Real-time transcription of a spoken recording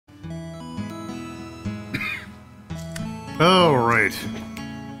Oh, right.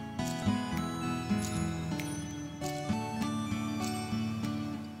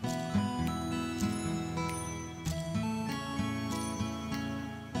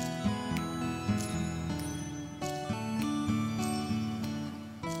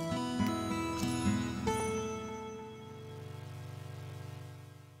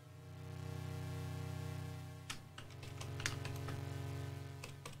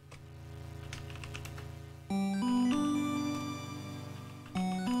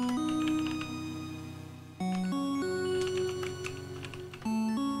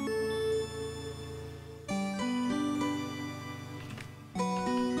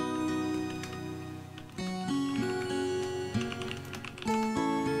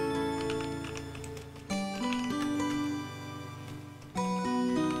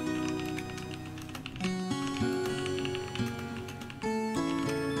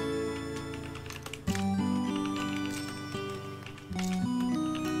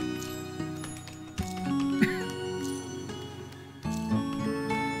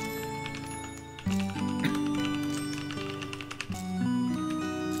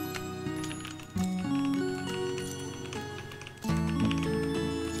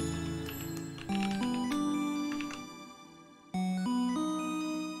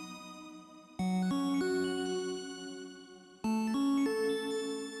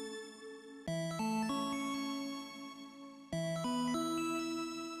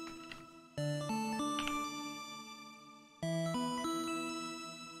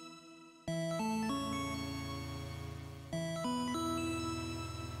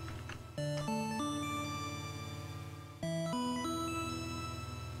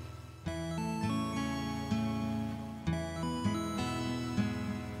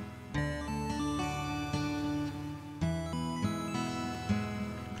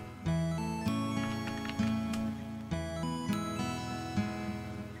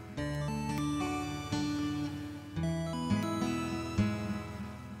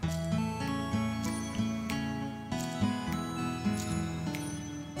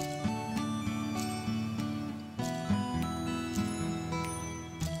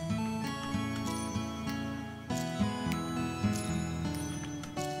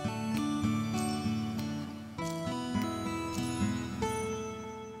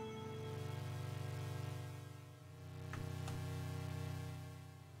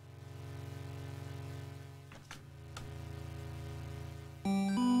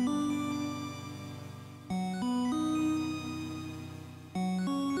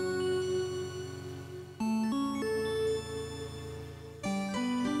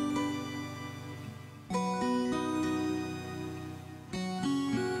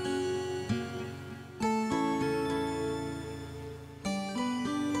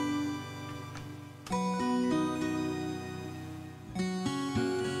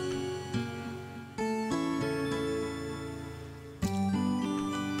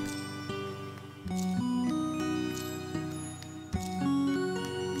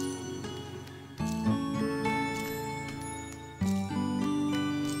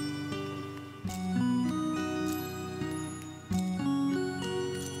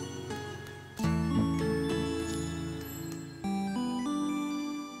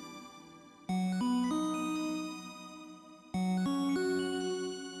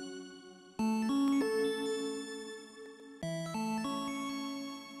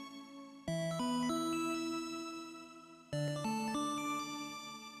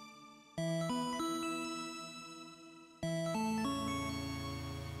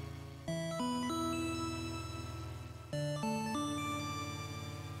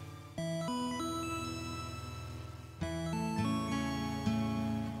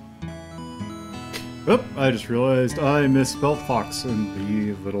 Oop, I just realized I misspelled Fox in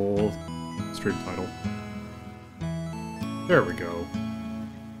the little stream title. There we go.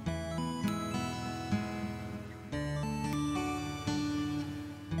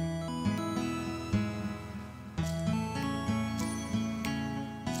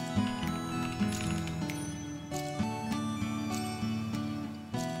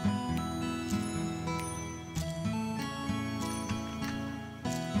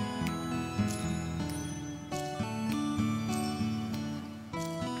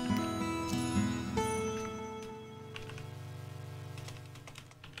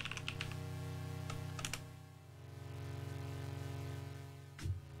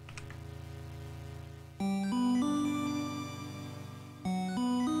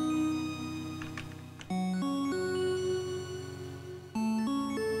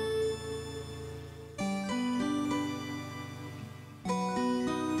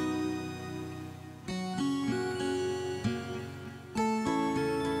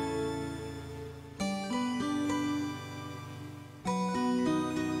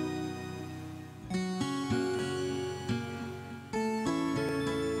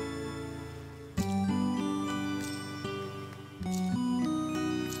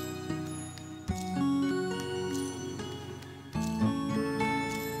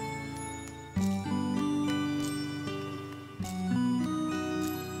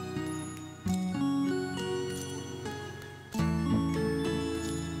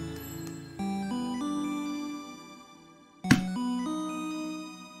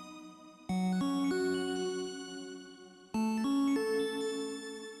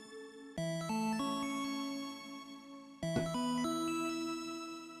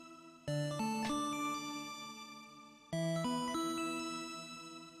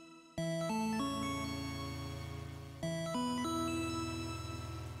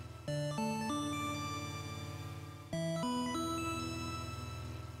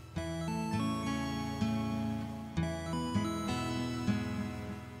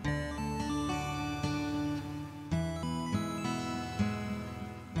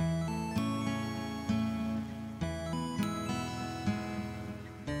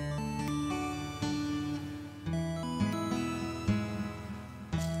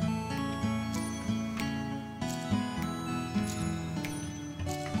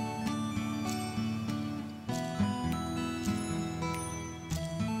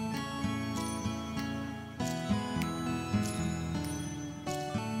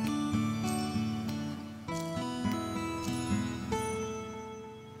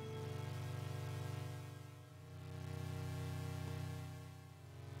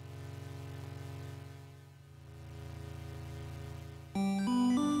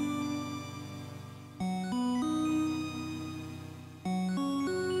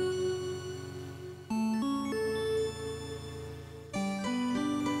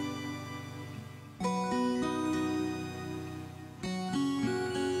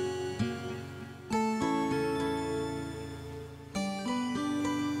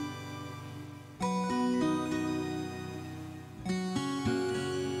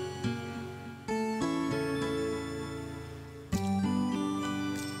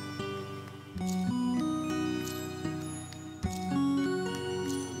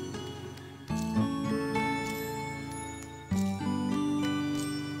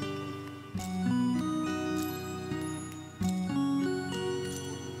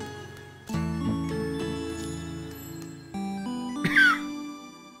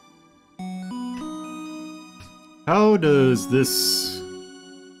 How does this...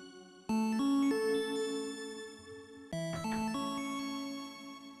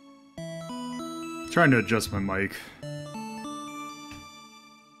 Trying to adjust my mic.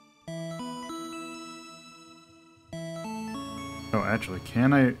 Oh, actually,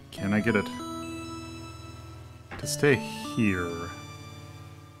 can I get it to stay here?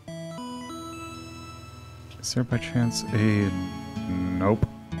 Is there by chance a... Nope.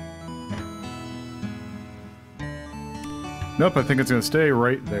 Nope, I think it's gonna stay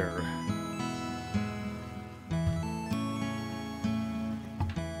right there.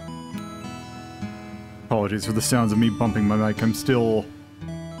 Apologies for the sounds of me bumping my mic. I'm still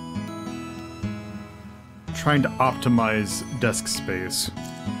trying to optimize desk space.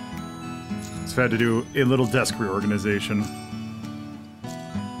 So I've had to do a little desk reorganization.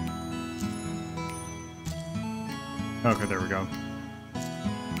 Okay, there we go.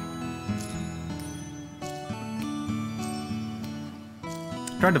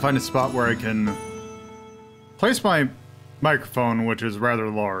 Trying to find a spot where I can place my microphone, which is rather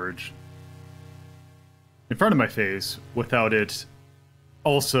large, in front of my face without it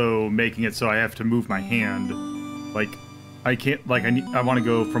also making it so I have to move my hand. Like, I can't, like, I want to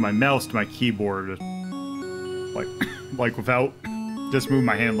go from my mouse to my keyboard, like without just move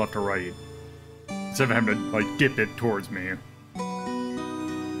my hand left or right, instead of having to, like, dip it towards me.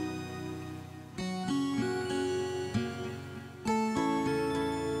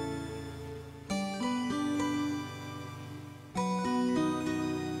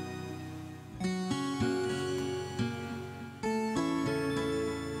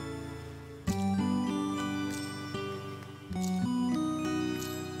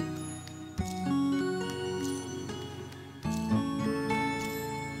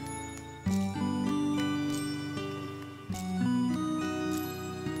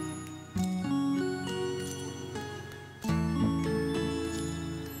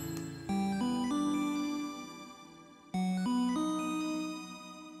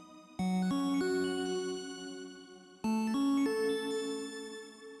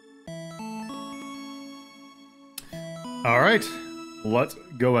 Alright, let's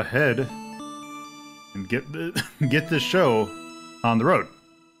go ahead and get this show on the road.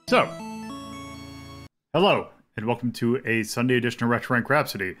 So, hello, and welcome to a Sunday edition of Retro Rank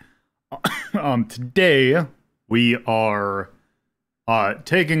Rhapsody. Today, we are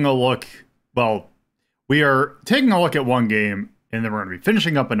taking a look, well, we are taking a look at one game, and then we're going to be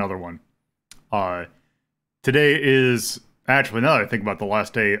finishing up another one. Today is... Actually, now that I think about the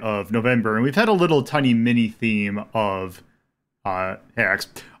last day of November, and we've had a little tiny mini theme of, hey X,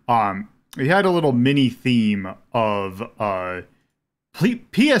 we had a little mini theme of,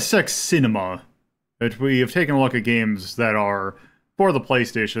 PSX Cinema, which we have taken a look at games that are for the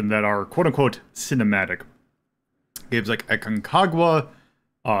PlayStation that are quote-unquote cinematic. Games like Aconcagua,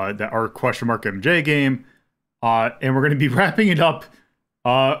 that are question mark MJ game, and we're going to be wrapping it up,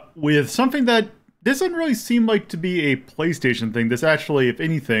 with something that doesn't really seem like to be a PlayStation thing. This actually, if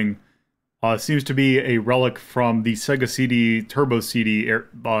anything, seems to be a relic from the Sega CD, Turbo CD,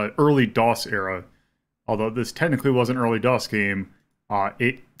 early DOS era. Although this technically was an early DOS game,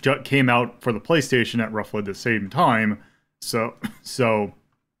 it came out for the PlayStation at roughly the same time. So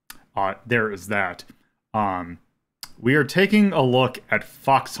there is that. We are taking a look at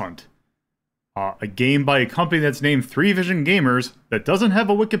Fox Hunt, a game by a company that's named 3Vision Gamers that doesn't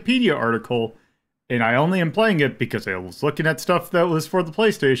have a Wikipedia article. And I only am playing it because I was looking at stuff that was for the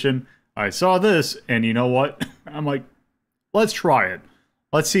PlayStation. I saw this, and you know what? I'm like, let's try it.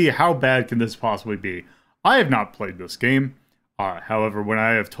 Let's see how bad can this possibly be. I have not played this game. However, when I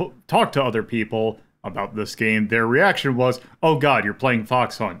have talked to other people about this game, their reaction was, oh god, you're playing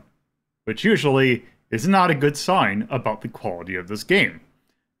Fox Hunt. Which usually is not a good sign about the quality of this game.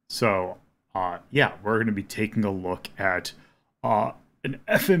 So, yeah, we're going to be taking a look at an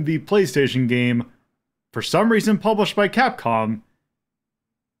FMV PlayStation game, for some reason published by Capcom,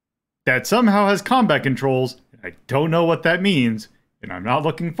 that somehow has combat controls. I don't know what that means, and I'm not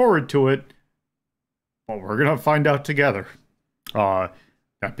looking forward to it, but we're gonna find out together.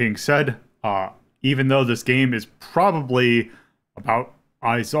 That being said, even though this game is probably about,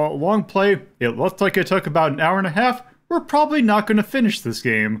 I saw a long play, it looked like it took about an hour and a half, we're probably not gonna finish this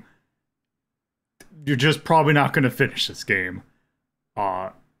game. You're just probably not gonna finish this game.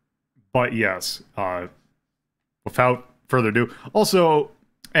 But yes, without further ado, also,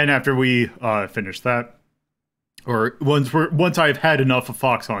 and after we finish that, or once I've had enough of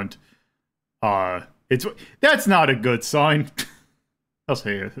Fox Hunt, that's not a good sign. I'll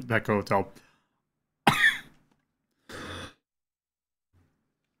say it, that hotel.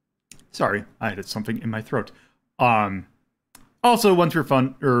 Sorry, I had something in my throat. Also, once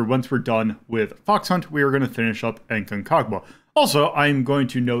we're done with Fox Hunt, we are going to finish up Aconcagua. Also, I'm going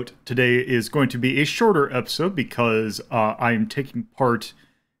to note today is going to be a shorter episode because I'm taking part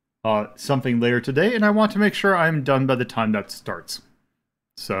something later today, and I want to make sure I'm done by the time that starts.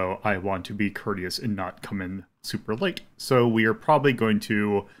 So I want to be courteous and not come in super late. So we are probably going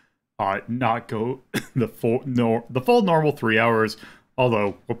to not go the full normal 3 hours,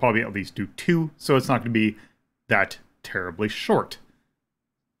 although we'll probably at least do 2, so it's not going to be that terribly short.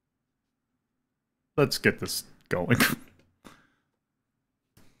 Let's get this going.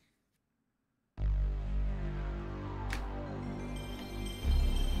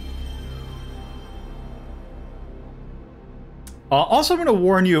 Also, I'm going to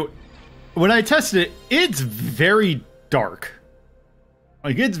warn you, when I tested it, it's very dark.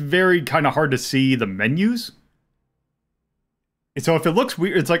 Like, it's very kind of hard to see the menus. And so if it looks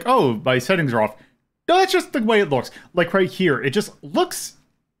weird, it's like, oh, my settings are off. No, that's just the way it looks. Like right here, it just looks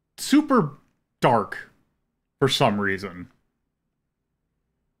super dark for some reason.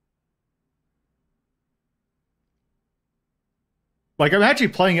 Like, I'm actually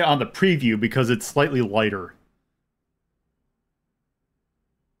playing it on the preview because it's slightly lighter.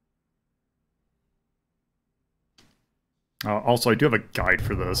 Also, I do have a guide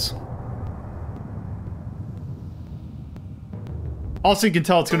for this. Also, you can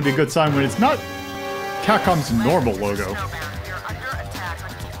tell it's going to be a good sign when it's not Capcom's normal logo.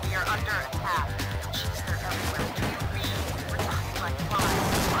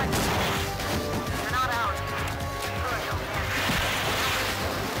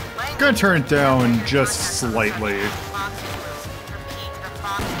 I'm going to turn it down just slightly.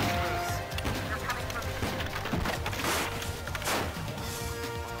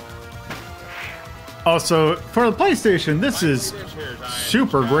 Also, for the PlayStation, this is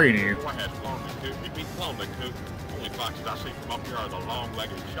super grainy.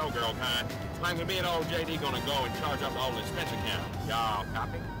 Claiming me and old JD gonna go and charge up all the expense account. Y'all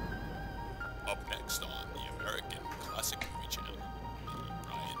copy? Up next on the American Classic Movie Channel, the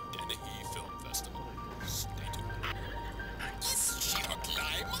Brian Dennehy Film Festival. Stay tuned. Is she a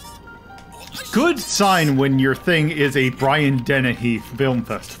climber? Good sign when your thing is a Brian Dennehy Film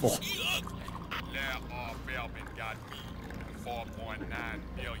Festival.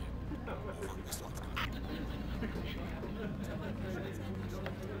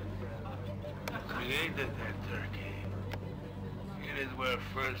 Created that turkey. It is where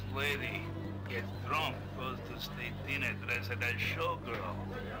First Lady gets drunk, goes to state dinner dressed as showgirl.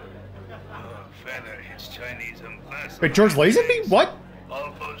 Feather hits Chinese ambassador. Wait, George Lazenby? What?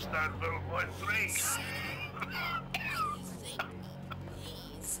 Almost start World War III.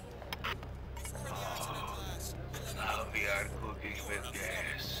 Now we are cooking with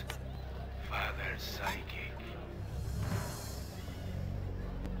gas. Father's psychic.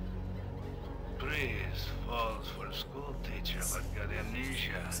 Breeze falls for school teacher but got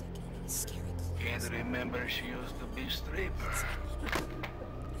amnesia. Can't remember she used to be stripper.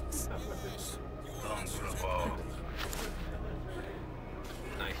 Don't provoke.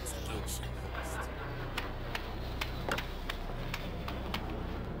 Nice soup.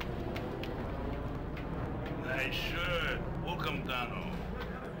 Nice shirt. Welcome, Dano.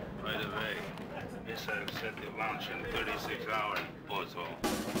 By the way, this I've set the launch in 36 hours, Bozo.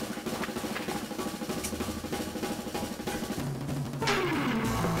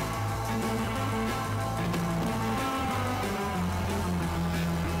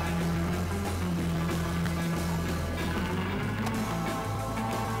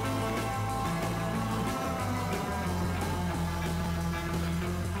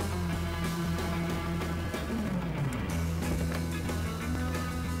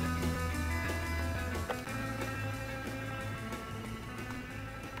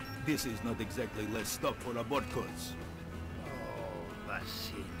 This is not exactly less stock for abort codes. Oh,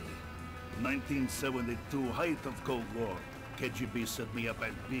 Vasily. 1972, height of Cold War. KGB set me up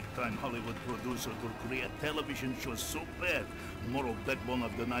as big-time Hollywood producer to create television shows so bad, moral backbone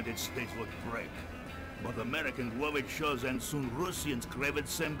of the United States would break. But Americans love it shows and soon Russians crave it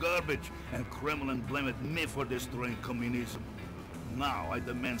same garbage, and Kremlin blamed me for destroying communism. Now I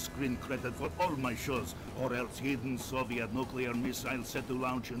demand screen credit for all my shows, or else hidden Soviet nuclear missile set to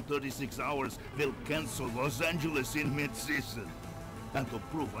launch in 36 hours will cancel Los Angeles in mid-season. And to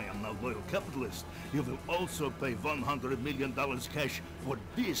prove I am not loyal capitalist, you will also pay $100 million cash for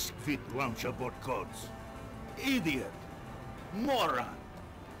disc fit launch abort codes. Idiot! Moron!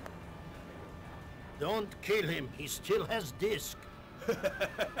 Don't kill him. He still has disc.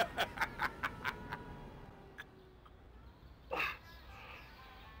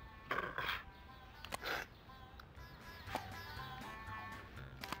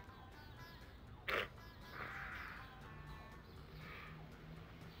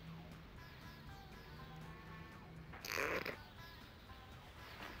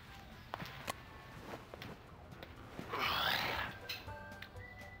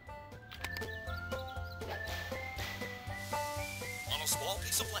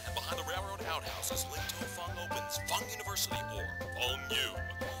 townhouses, Ling To Fung opens Fung University or Fung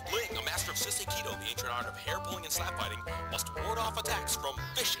U. Ling, a master of Sisei Kido, the ancient art of hair pulling and slap fighting, must ward off attacks from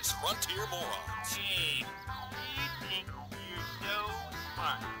vicious frontier morons. Hey, you think you're so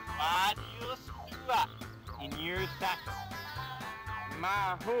smart. Why do you strut in your saddle?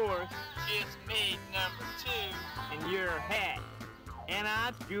 My horse just made number 2 in your hat. And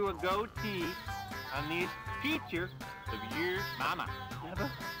I drew a goatee on this picture of your mama.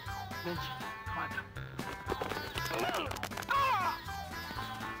 Never mention mama.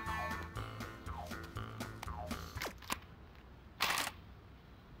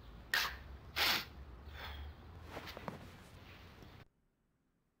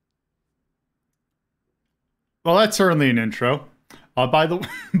 Well, that's certainly an intro. By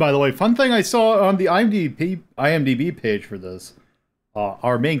the way, fun thing I saw on the IMDb page for this,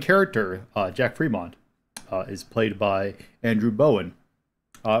 our main character, Jack Fremont, is played by Andrew Bowen,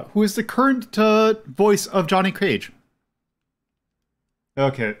 who is the current voice of Johnny Cage.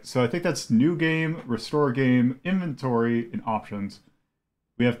 Okay, so I think that's new game, restore game, inventory, and options.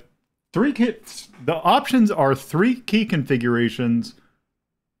 We have 3 kits. The options are 3 key configurations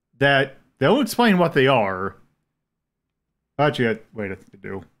that they don't explain what they are. Actually, wait, I think they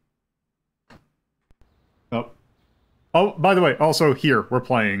do. Oh, by the way, also here, we're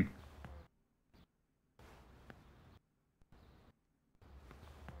playing.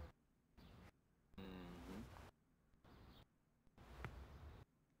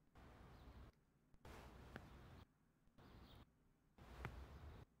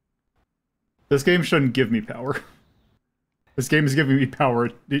 This game shouldn't give me power. This game is giving me power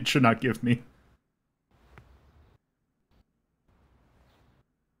it should not give me.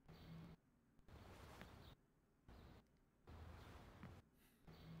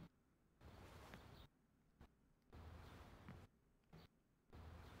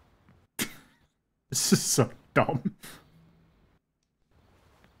 This is so dumb.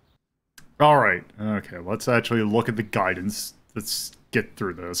 Alright, okay, let's actually look at the guidance. Let's get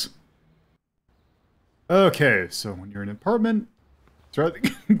through this. Okay, so when you're in an apartment,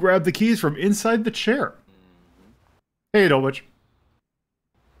 grab the keys from inside the chair. Hey, Dolwich.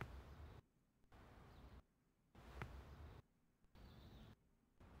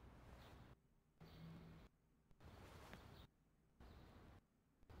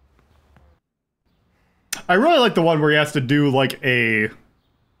 I really like the one where he has to do, like, a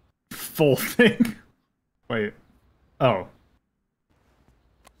full thing. Wait. Oh.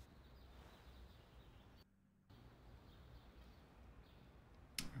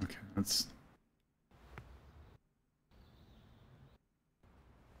 Okay, that's...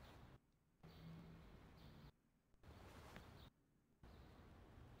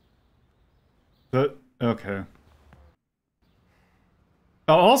 Okay.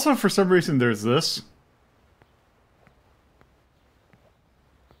 Oh, also, for some reason, there's this.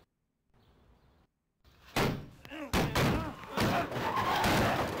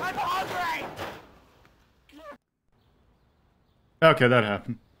 Okay, that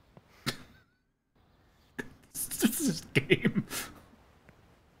happened. This is game.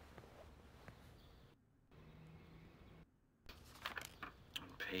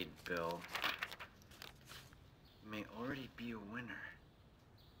 Paid bill. May already be a winner.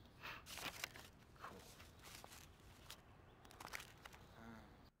 Cool.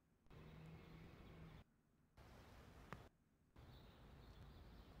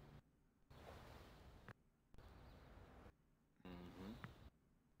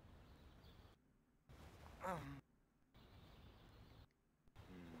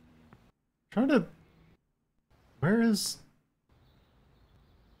 Trying to... Where is...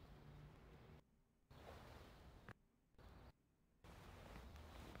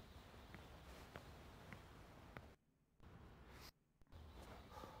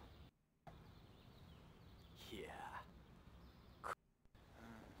 Yeah.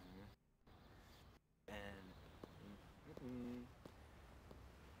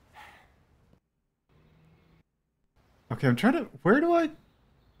 Okay, I'm trying to... Where do I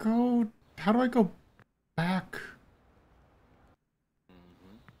go? How do I go back?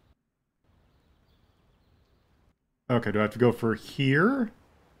 Okay, do I have to go for here?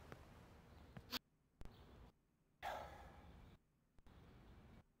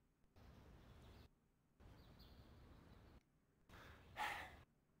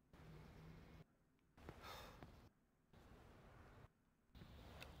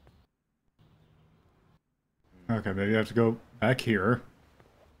 Okay, maybe I have to go back here.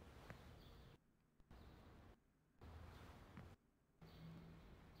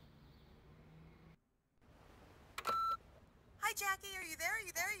 Hi, Jackie. Are you there? Are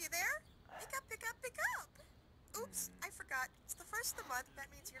you there? Are you there? Pick up. Oops, I forgot. It's the first of the month. That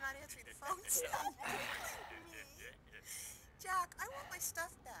means you're not answering the phone. Stop tickling me. Jack, I want my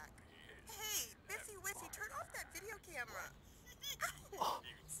stuff back. Hey, Biffy Whiffy, turn off that video camera.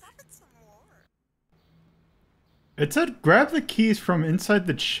 Stop it some more. It said grab the keys from inside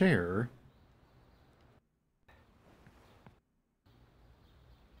the chair.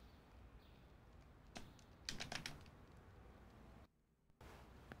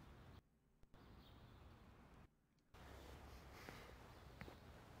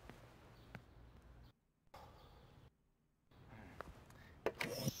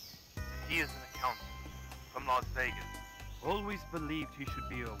 He is an accountant from Las Vegas. Always believed he should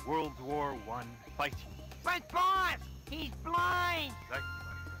be a World War I fighting. But boss, he's blind. Exactly,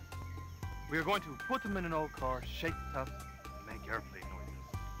 my friend. We are going to put him in an old car, shake it up, and make airplane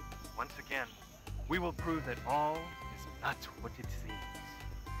noises. Once again, we will prove that all is not what it seems.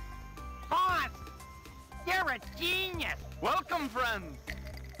 Boss, you're a genius. Welcome, friends.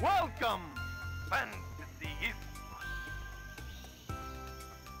 Welcome, fantasy.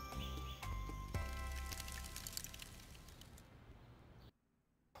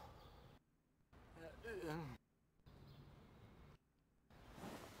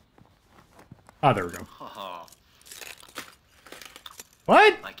 Ah, there we go. Oh,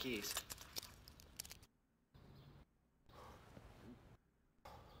 What? my keys.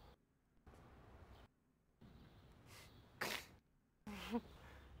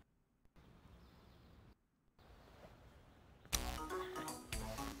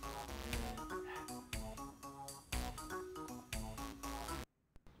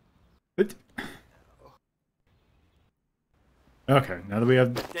 But... Okay, now that we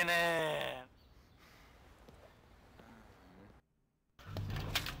have...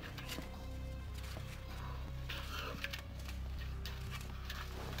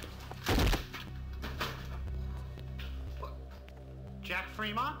 Jack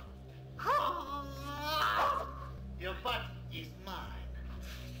Fremont? Your butt is mine.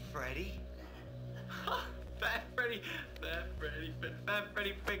 Freddy? Fat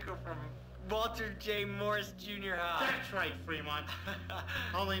Freddy Finkel from Walter J. Morris Jr. High. That's right, Fremont.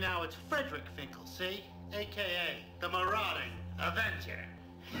 Only now it's Frederick Finkel, see? AKA the Marauding Avenger.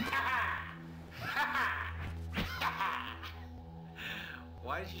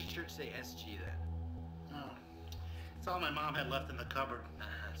 Why did your shirt say SG then? Oh, it's all my mom had left in the cupboard.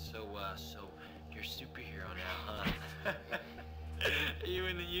 So you're a superhero now, huh? Are you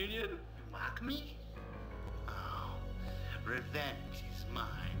in the Union? You mock me? Oh, revenge is mine.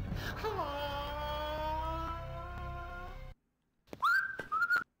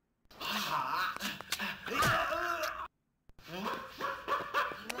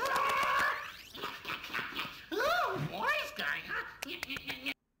 Wise guy, huh? Didn't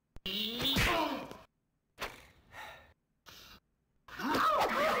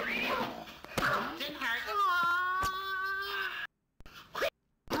hurt.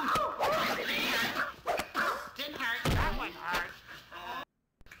 Didn't hurt. That one hurt.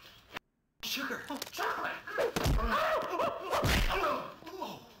 Sugar. Chocolate.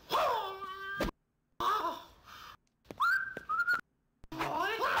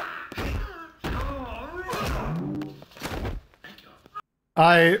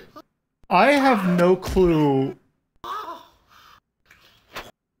 I have no clue. A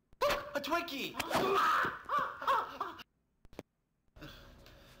Twinkie.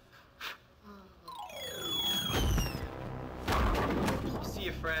 See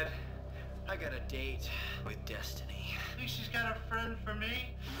you, Fred. I got a date with Destiny. Think she's got a friend for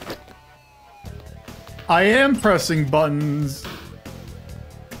me? I am pressing buttons.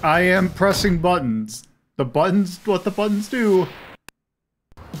 The buttons, what the buttons do,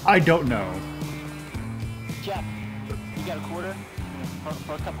 I don't know. Jack, you got a quarter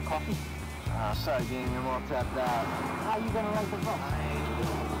for a cup of coffee? Sorry, gang, I'm all tapped out. How you gonna write the book?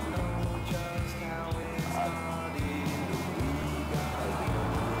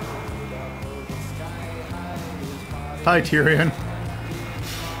 Hi, Tyrion.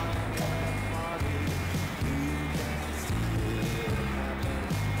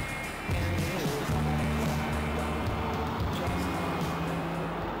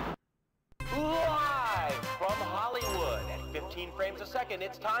 Live from Hollywood at 15 frames a second,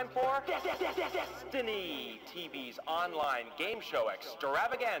 it's time for Destiny, TV's online game show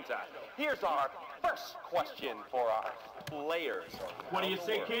extravaganza. Here's our first question for our players. What do you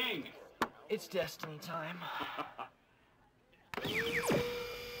say, King? It's Destiny time.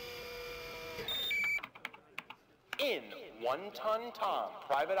 In One Ton Tom,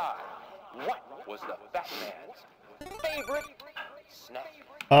 Private Eye, what was the fat man's favorite snack?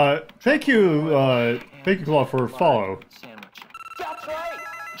 Thank you, Claw, for a follow. That's right!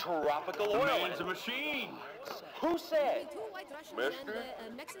 Tropical oil. man's a machine. Who said? Mister,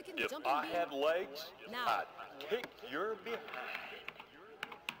 if I had legs, I'd kick your behind.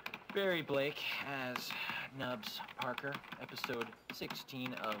 Barry Blake as Nubs Parker, episode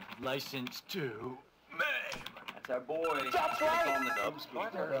 16 of License to Maim. That's our boy. That's right! On the Nubs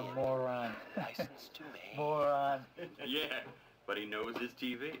What a moron. License to Maim. Moron. Yeah, but he knows his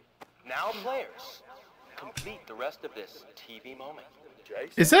TV. Now, players, complete the rest of this TV moment.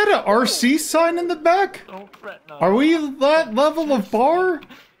 Jason? Is that a RC sign in the back? Don't fret now. Are we that level of bar?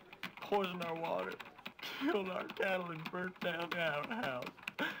 Poisoned our water, killed our cattle, and burnt down our house.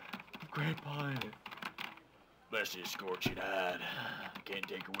 Great pilot. Bless your scorching hide. Can't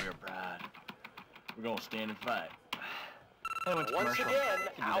take away our pride. We're gonna stand and fight. Once again,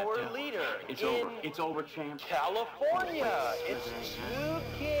 our leader It's over, champ. California. It's Two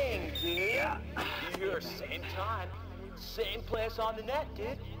Kings, dude. You're same time, same place on the net,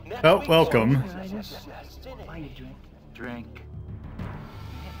 dude. Next Oh, week, welcome. Why you drink? Drink.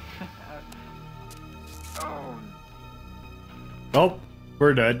 Oh,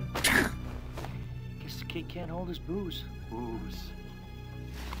 we're dead. Guess the kid can't hold his booze. Booze.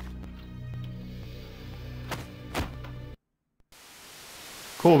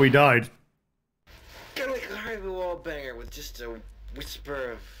 Cool, we died. Kind of like a Harvey Wall banger with just a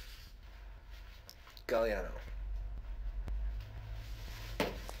whisper of Galliano.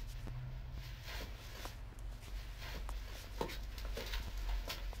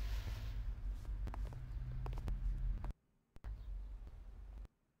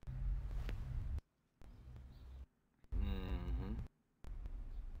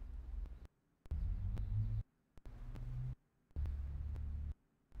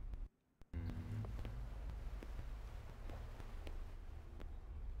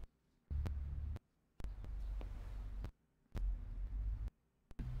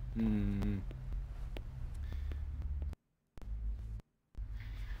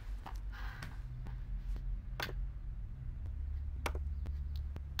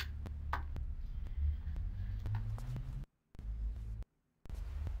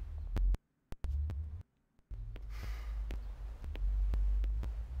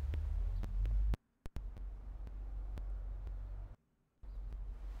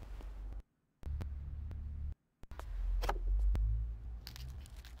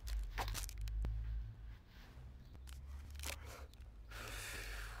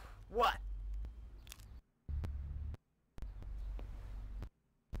 What?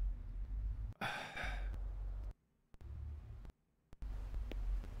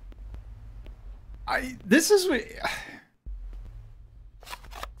 This is what.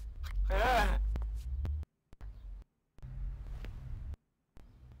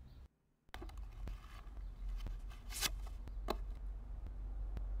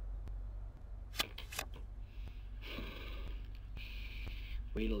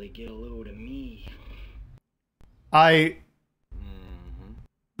 Wait till they get a load of me. The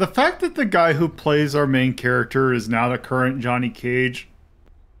fact that the guy who plays our main character is now the current Johnny Cage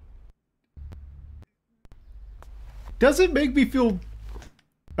doesn't make me feel.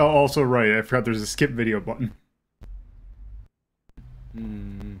 Oh, also right, I forgot there's a skip video button.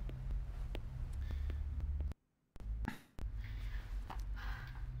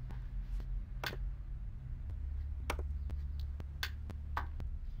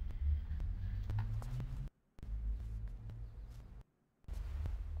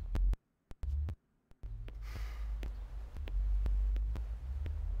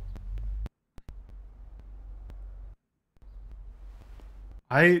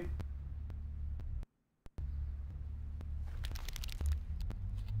 I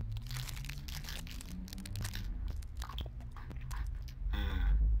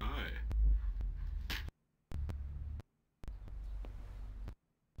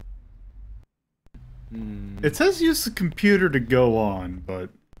It says use the computer to go on, but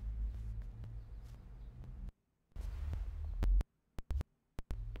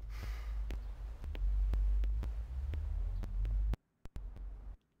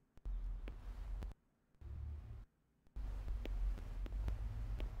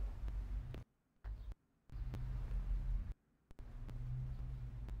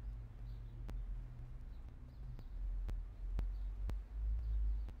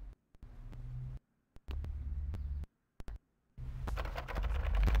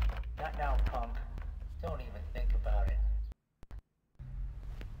Not now, punk. Don't even think about it.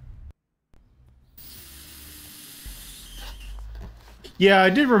 yeah, I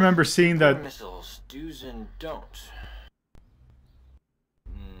did remember seeing that. Missiles, do's and don'ts.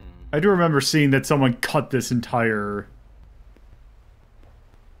 I do remember seeing that someone cut this entire...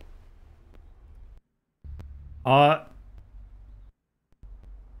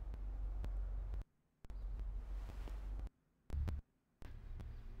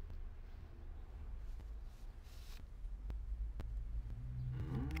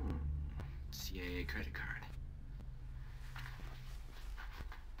 CAA credit card.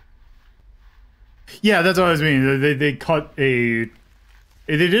 Yeah, that's what I was meaning. They cut a...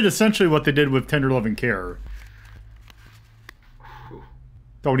 They did essentially what they did with Tender Loving Care. Whew.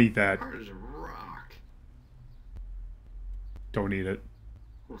 Don't eat that. Hard as a rock. Don't eat it.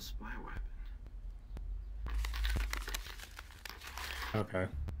 Well, spy weapon. Okay.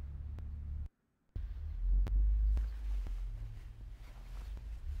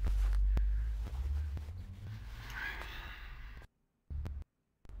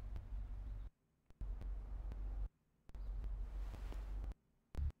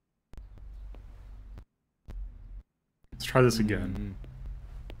 Let's try this again.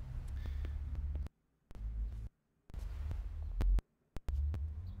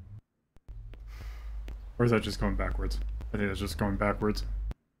 Or is that just going backwards? I think that's just going backwards.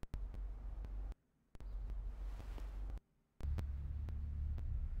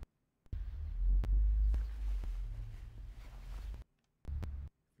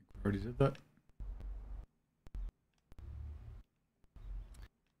 We already did that.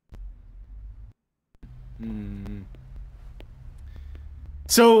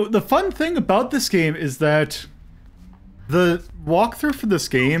 So the fun thing about this game is that the walkthrough for this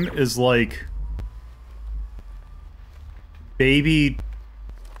game is like maybe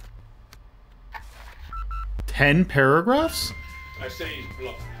 10 paragraphs? I say he's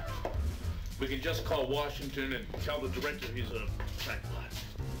bluffing. We can just call Washington and tell the director he's a crackpot.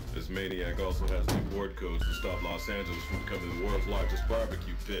 This maniac also has new board codes to stop Los Angeles from becoming the world's largest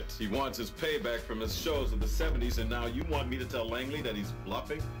barbecue pit. He wants his payback from his shows of the 70s, and now you want me to tell Langley that he's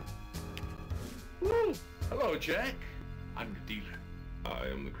bluffing? Woo. Hello, Jack. I'm the dealer. I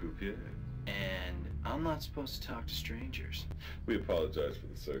am the croupier. And I'm not supposed to talk to strangers. We apologize for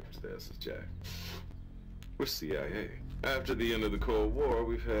the circumstances, Jack. We're CIA. After the end of the Cold War,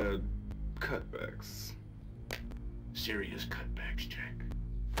 we've had cutbacks. Serious cutbacks, Jack.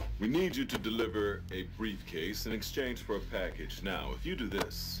 We need you to deliver a briefcase in exchange for a package. Now, if you do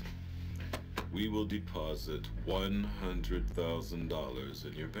this, we will deposit $100,000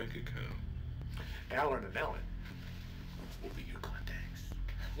 in your bank account. Alan and Ellen will be your contacts.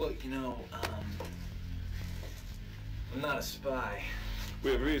 Well, you know, I'm not a spy.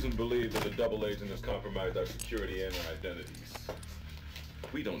 We have reason to believe that a double agent has compromised our security and our identities.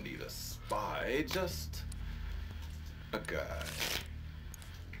 We don't need a spy, just a guy.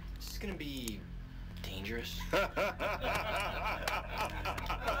 This is gonna be dangerous. That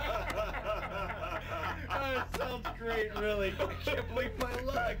sounds great, really. I can't believe my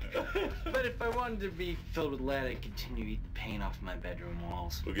luck. But if I wanted to be filled with lead, I'd continue to eat the paint off my bedroom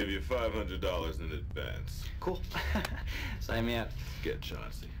walls. We'll give you $500 in advance. Cool. Sign me up. Get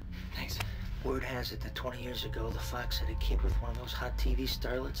Chauncey. Thanks. Word has it that 20 years ago, the Fox had a kid with one of those hot TV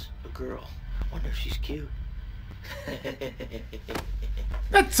starlets. A girl. Wonder if she's cute.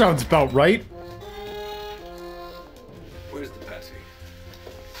 That sounds about right. Where's the patsy?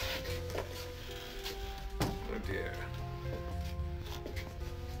 Oh dear.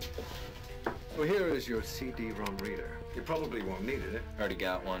 Well, here is your CD-ROM reader. You probably won't need it. Already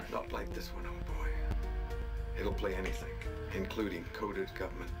got one. Not like this one, oh boy. It'll play anything, including coded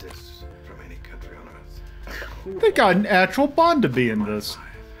government discs from any country on Earth. They got an actual Bond to be in this.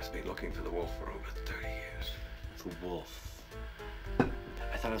 Has been looking for the wolf for over 30 years. The wolf.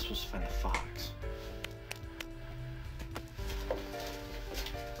 I thought I was supposed to find the fox.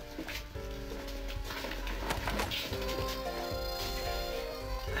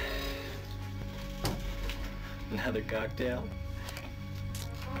 Another cocktail?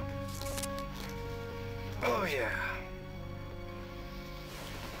 Oh, yeah.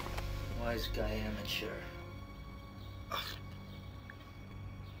 Wise guy amateur.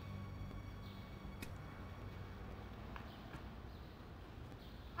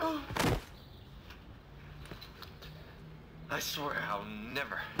 I swear I'll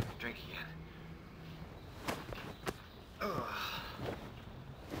never drink again.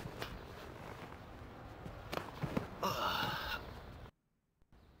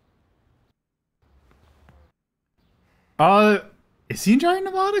 Is he enjoying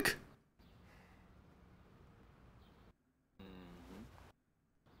Mnemonic?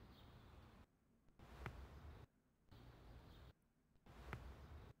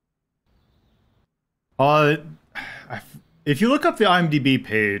 if you look up the IMDb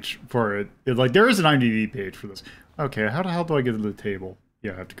page for it, like there is an IMDb page for this. Okay, how the hell do I get to the table?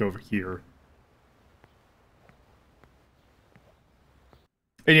 Yeah, I have to go over here.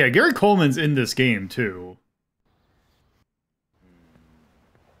 And yeah, Gary Coleman's in this game too.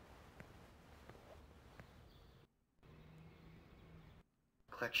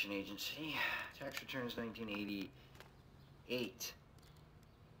 Collection agency. Tax returns 1988.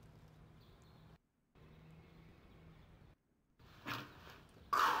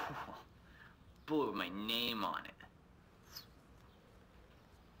 Cool. Bullet with my name on it.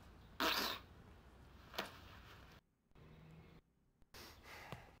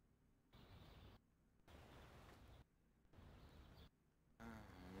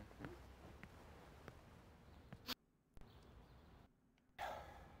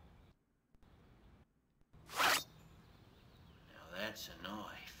 That's a knife.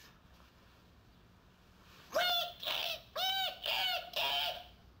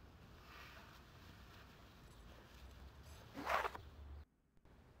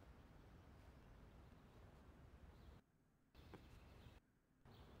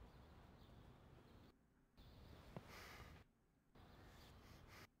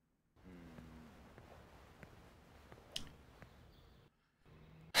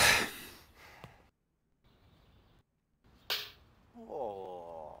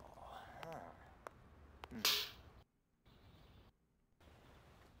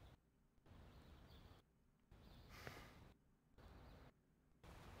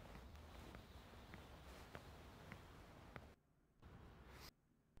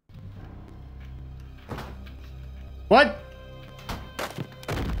 What?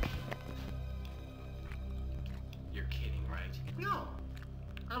 You're kidding, right? No.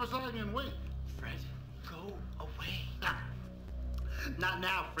 I was lying in wait. Fred, go away. Not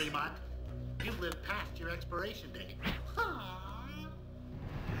now, Fremont. You've lived past your expiration date.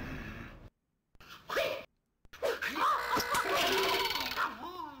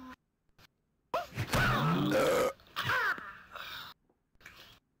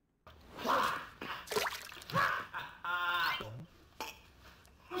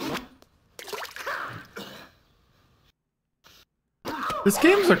 This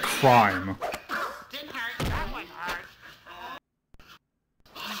game's a crime. Didn't hurt. That one hurt.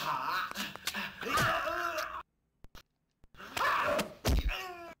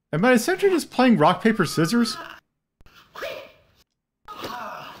 Am I essentially just playing rock, paper, scissors?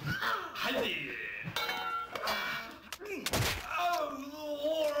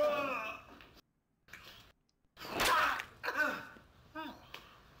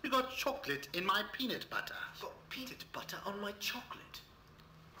 You got chocolate in my peanut butter. Got peanut butter on my chocolate.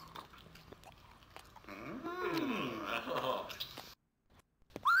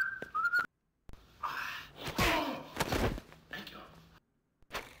 Thank you.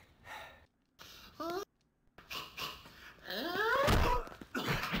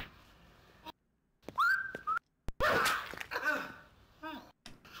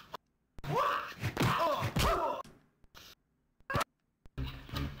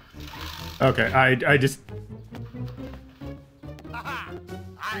 Okay, I just... I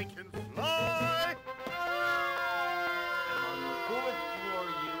can fly! I'm on the fourth floor,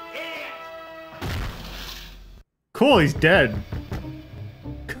 you idiot! Cool, he's dead.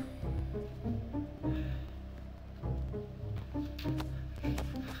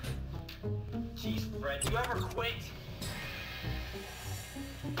 Jeez, Fred, you ever quit?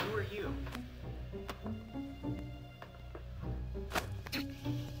 Who are you?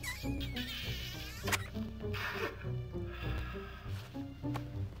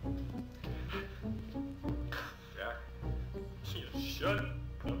 Jack, you shouldn't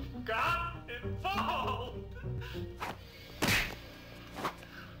have got involved.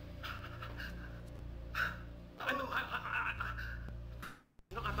 I know,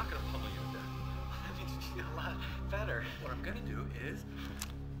 I'm not gonna pummel you to death. That makes me feel a lot better. What I'm gonna do is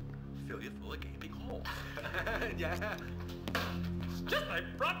fill you full of gaping holes. Yeah. Just I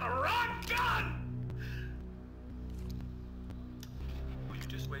brought the wrong gun! Will you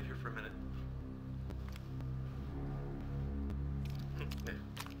just wait here for a minute?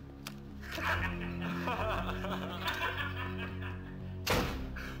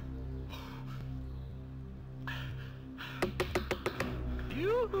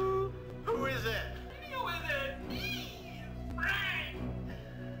 Yoo-hoo! Who is it? Who is it? Frank!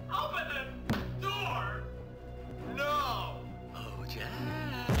 Open the door! No! Oh, Jack.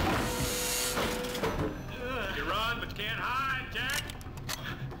 You run, but you can't hide, Jack.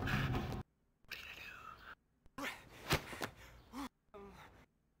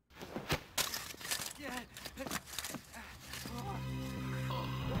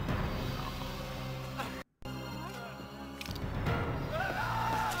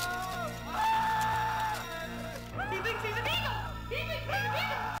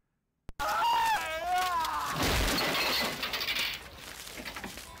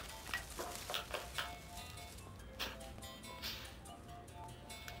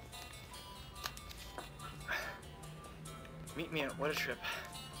 Meet me at What a Trip.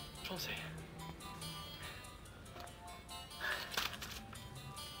 Chelsea.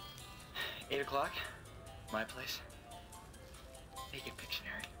 Eight o'clock. My place. Naked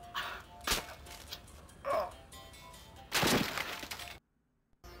Pictionary. Oh.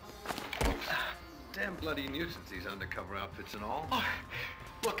 Damn bloody nuisance, these undercover outfits and all. Oh,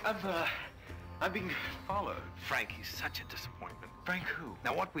 look, I'm being followed. Frank, he's such a disappointment. Frank who?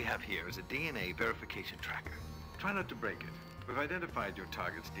 Now what we have here is a DNA verification tracker. Try not to break it. We've identified your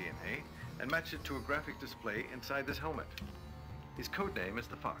target's DNA and matched it to a graphic display inside this helmet. His code name is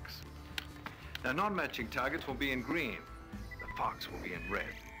the Fox. Now non-matching targets will be in green. The Fox will be in red.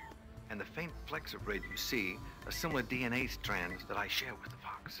 And the faint flecks of red you see are similar DNA strands that I share with the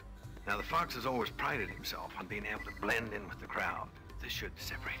Fox. Now the Fox has always prided himself on being able to blend in with the crowd. This should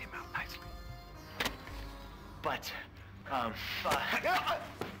separate him out nicely. But,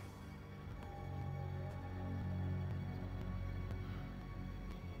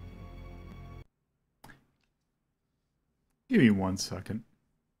 Give me 1 second.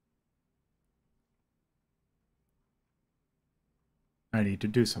 I need to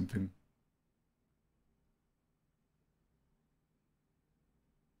do something.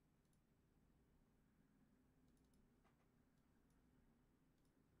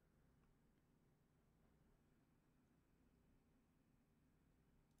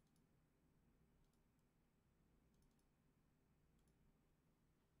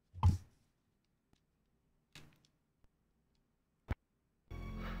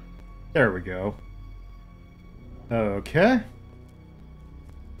 There we go. Okay.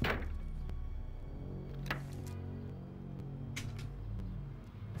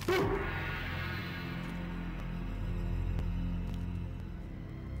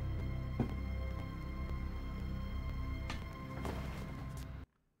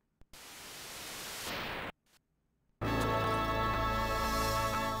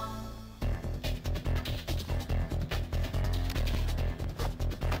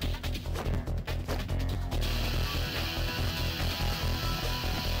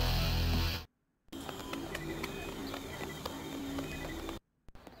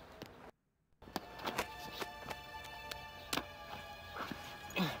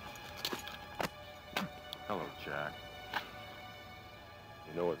 Hello, Jack.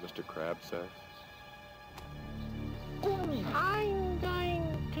 You know what Mr. Krabs says? I'm going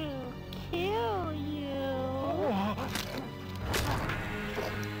to kill you.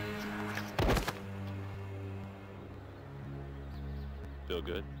 Feel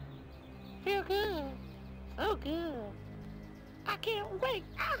good? Feel good. So good. I can't wait.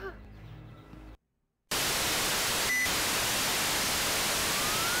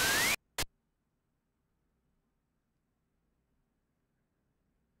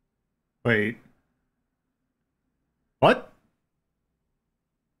 Wait. What?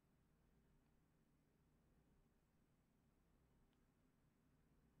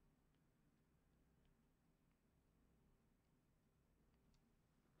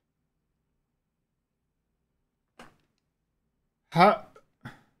 How?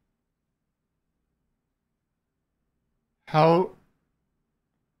 How?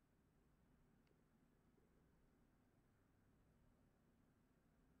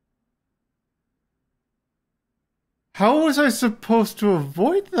 How was I supposed to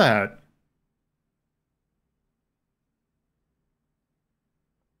avoid that?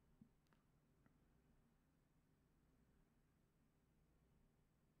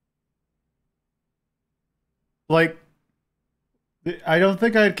 Like, I don't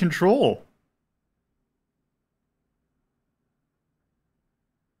think I had control.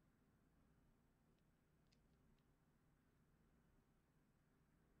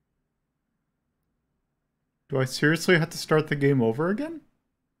 Do I seriously have to start the game over again?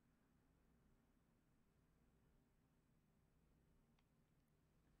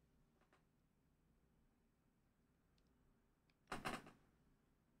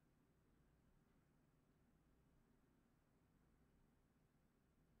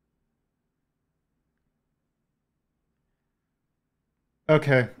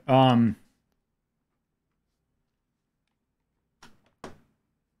 Okay, I'm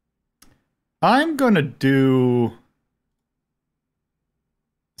gonna do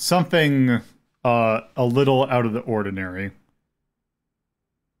something a little out of the ordinary.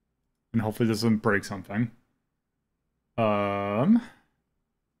 And hopefully this doesn't break something.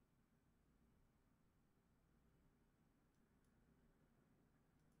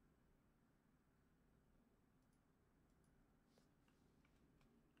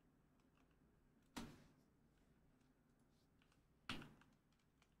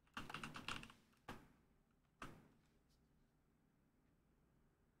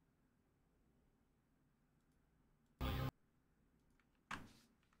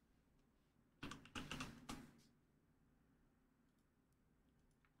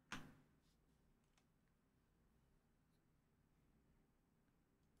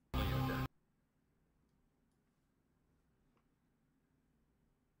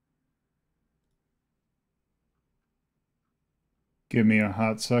 Give me a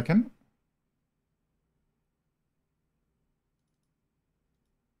hot second.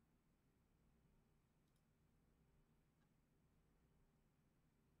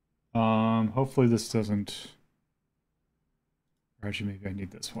 Hopefully this doesn't... Or actually, maybe I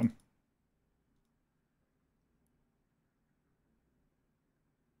need this one.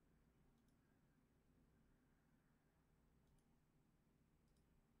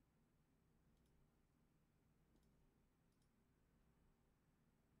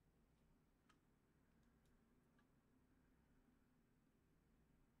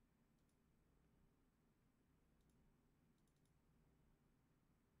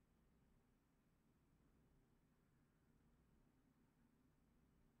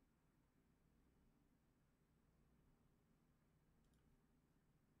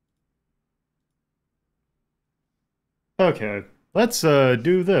 Okay, let's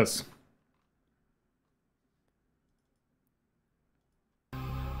do this. A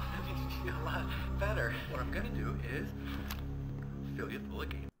lot better. What I'm gonna do is fill you full of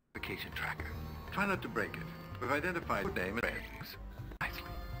game vacation tracker. Try not to break it. We've identified your name and ratings. Nicely.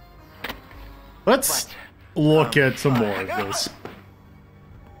 Let's look at some more of this.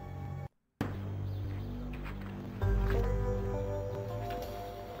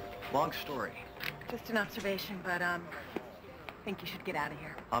 Long story. Just an observation, but, I think you should get out of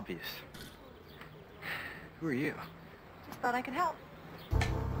here. Obvious. Who are you? Just thought I could help.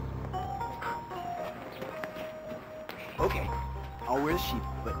 Okay, I'll wear the sheep,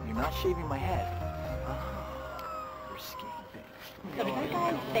 but you're not shaving my head. We're escaping. Did that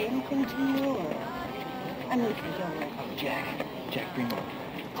guy say anything to you, or... I mean, if you don't know. Jack, bring him up.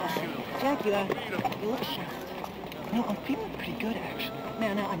 Jack, you look shocked. No, I'm feeling pretty good, actually.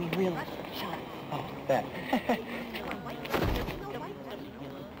 No, I mean, really shocked. Oh, that.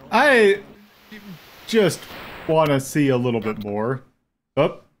 I just want to see a little bit more.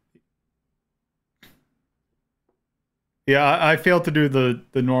 Oh. Yeah, I failed to do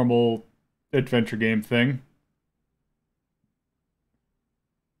the normal adventure game thing.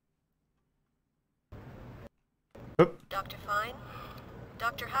 Oh. Dr. Fine?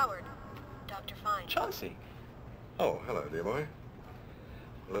 Dr. Howard? Dr. Fine. Chauncey. Oh, hello, dear boy.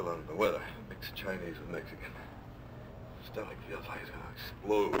 A little under the weather. Mixed Chinese with Mexican. Stomach feels like it's gonna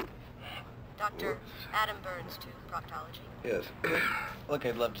explode. Dr. Adam Burns to proctology. Yes. Look,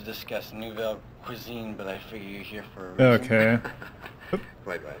 I'd love to discuss Nouvelle cuisine, but I figure you're here for a reason. Okay.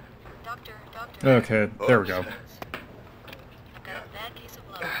 Quite right. Doctor. Okay, there we go. I've got a bad case of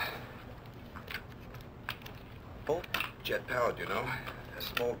love. Bolt jet powered, you know. Has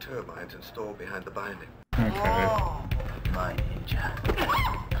small turbines installed behind the binding. Okay. Oh, my ninja.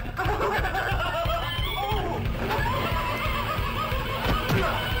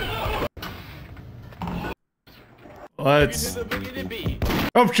 Let's...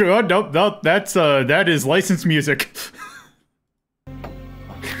 Oh, sure. Nope. That's that is licensed music.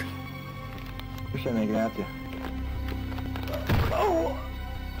 Wish I make it out to you. Oh!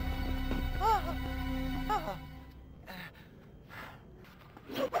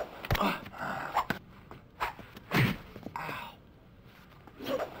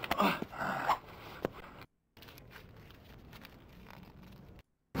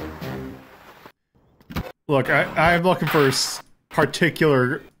 Look, I'm looking for a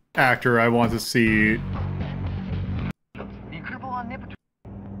particular actor I want to see.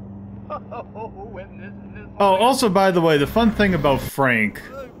 Oh, also, by the way, the fun thing about Frank,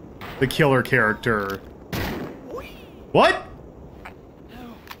 the killer character... What?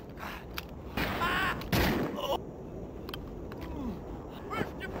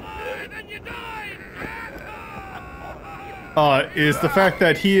 Is the fact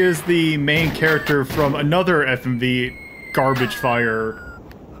that he is the main character from another FMV, Garbage Fire.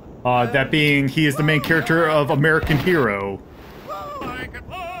 That being, he is the main character of American Hero. Okay,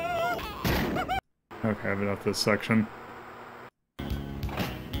 I have enough of this section.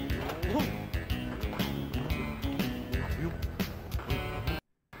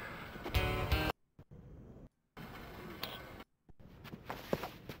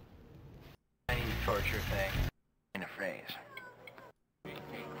 Torture thing. In a phrase.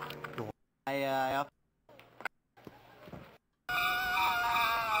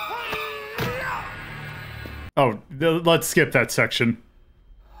 Oh, let's skip that section.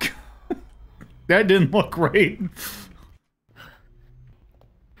 That didn't look great.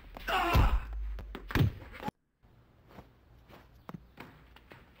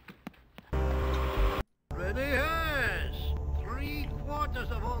 Ready has.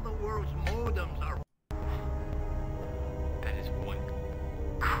 3/4 of all the world's modems are... That is one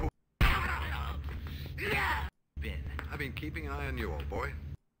cool... I've been Keeping an eye on you, old boy.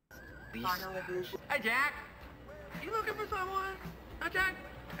 Hey, Jack. You looking for someone? Huh, Jack?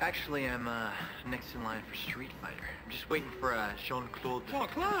 Actually, I'm next in line for Street Fighter. I'm just waiting for Jean-Claude.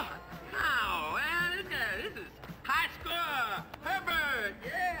 Jean-Claude? Oh, man, this is high score. Herbert,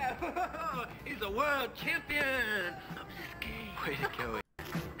 yeah. He's a world champion. I'm just kidding. Way to go.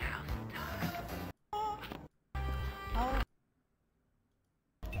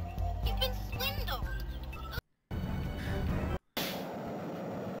 You've been swindled.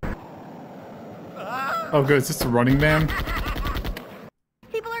 Oh, good. Is this the Running Man?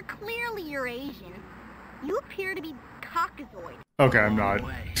 People are clearly Eurasian. You appear to be Caucasoid. Okay, I'm not.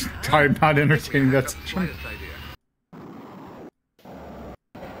 I'm not entertaining that section.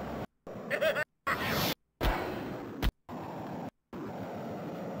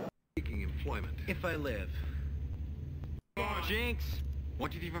 Seeking employment. If I live. Oh, Jinx. 1,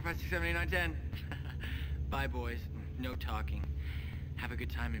 2, 3, 4, 5, 6, 7, 8, 9, 10. Bye, boys. No talking. Have a good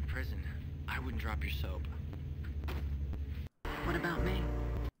time in prison. I wouldn't drop your soap. What about me?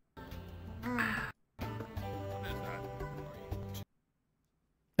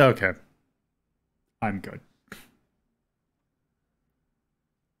 Okay. I'm good.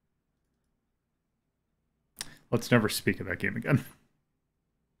 Let's never speak of that game again.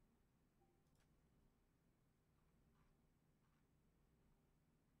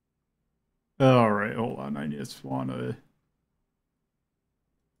 Alright, hold on. I just want to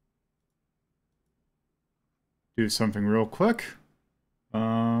do something real quick.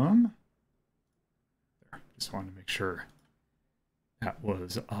 There. Just wanted to make sure that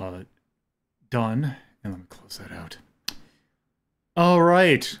was done. And let me close that out.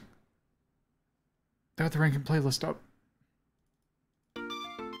 Alright. Got the ranking playlist up.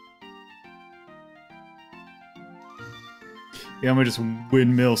 Yeah, I'm gonna just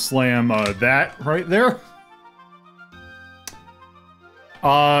windmill slam that right there.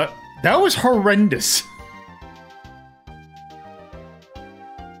 That was horrendous.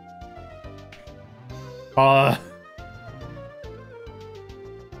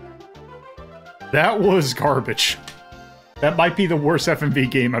 That was garbage. That might be the worst FMV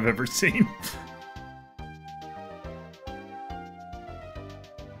game I've ever seen.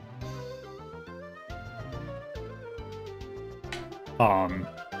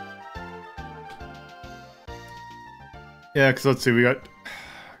 Yeah, because let's see, we got...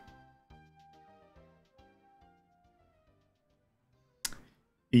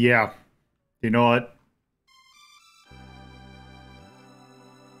 Yeah. You know what?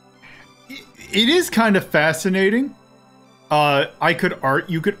 It is kind of fascinating. You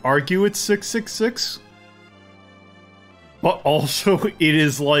could argue it's 666. But also, it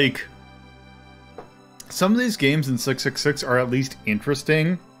is like... Some of these games in 666 are at least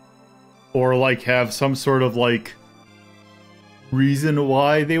interesting. Or, like, have some sort of, like... reason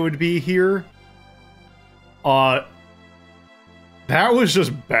why they would be here. That was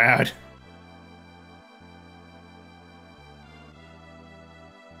just bad.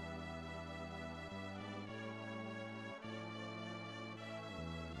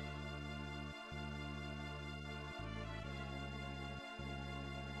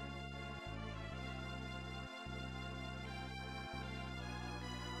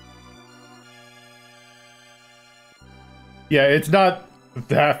 Yeah, it's not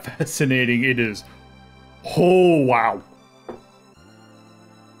that fascinating. It is. Oh, wow.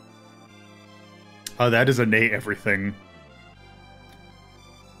 Oh, that is a nay everything.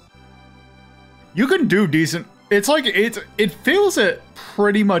 You can do decent. It's like, it fails at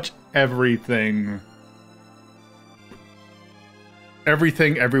pretty much everything.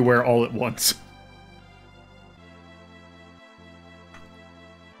 Everything, everywhere, all at once.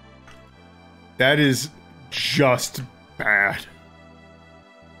 That is just bad.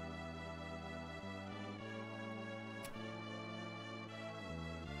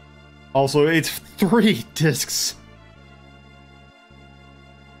 Also, it's 3 discs.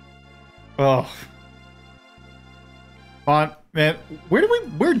 Oh. On, man,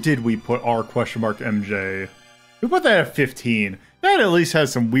 where did we put our question mark MJ? We put that at 15. That at least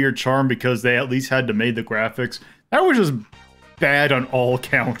has some weird charm because they at least had to make the graphics. That was just bad on all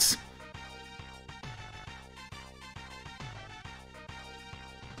counts.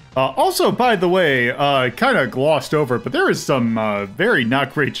 Also, by the way, kind of glossed over, but there is some very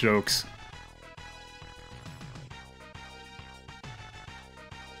not great jokes.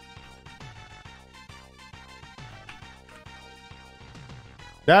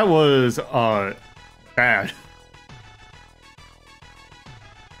 That was, bad.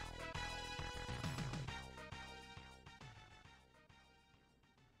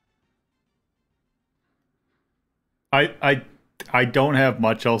 I don't have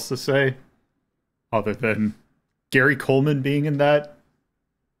much else to say other than Gary Coleman being in that.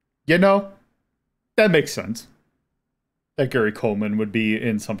 You know, that makes sense. That Gary Coleman would be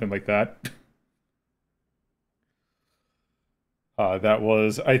in something like that. That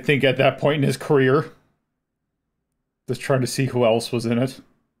was, I think, at that point in his career. Just trying to see who else was in it.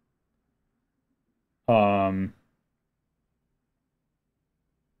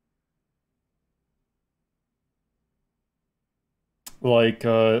 Like,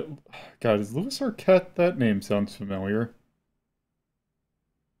 God, is Louis Arquette? That name sounds familiar.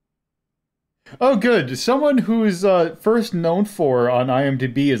 Oh, good. Someone who is first known for on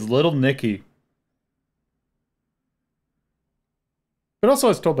IMDb is Little Nicky. But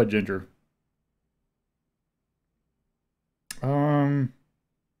also it's told by Ginger.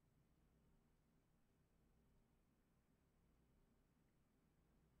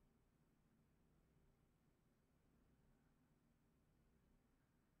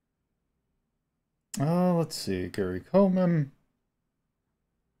 Let's see. Gary Coleman.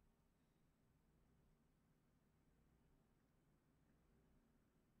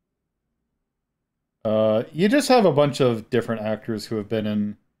 You just have a bunch of different actors who have been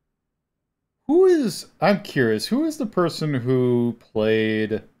in... I'm curious, who is the person who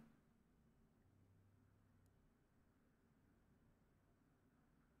played...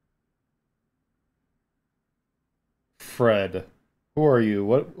 Fred? Who are you?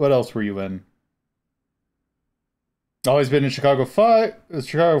 What else were you in? Oh, he's been in Chicago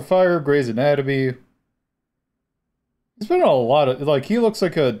Fire, Grey's Anatomy. He's been in a lot of... Like, he looks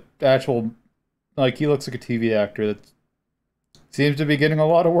like a actual... Like, he looks like a TV actor that seems to be getting a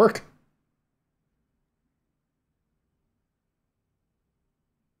lot of work.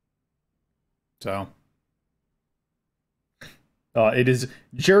 So... it is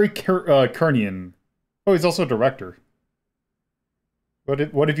Jerry Kernion. Oh, he's also a director.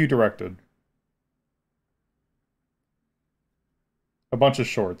 What have you directed? A bunch of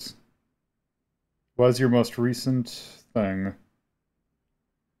shorts. What was your most recent thing?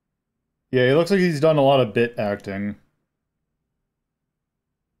 Yeah, he looks like he's done a lot of bit acting.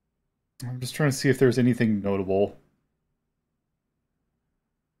 I'm just trying to see if there's anything notable.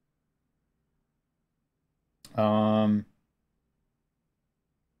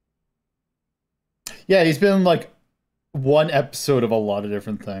 Yeah, he's been in, like, one episode of a lot of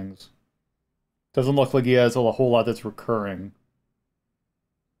different things. Doesn't look like he has a whole lot that's recurring.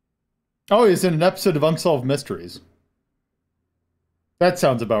 Oh, he's in an episode of Unsolved Mysteries. That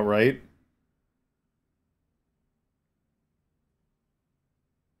sounds about right.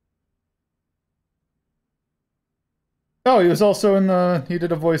 Oh, he was also in he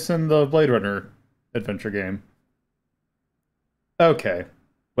did a voice in the Blade Runner adventure game. Okay.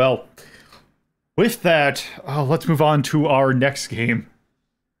 Well, with that, let's move on to our next game.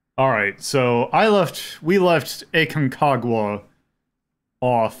 Alright, so we left Aconcagua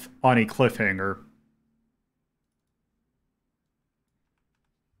off on a cliffhanger.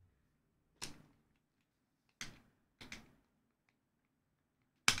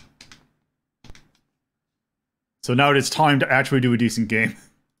 So now it is time to actually do a decent game.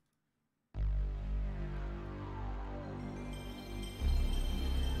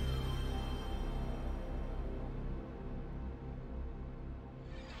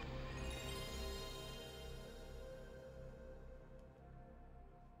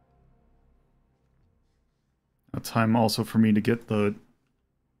 Time also for me to get the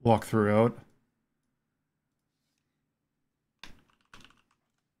walkthrough out.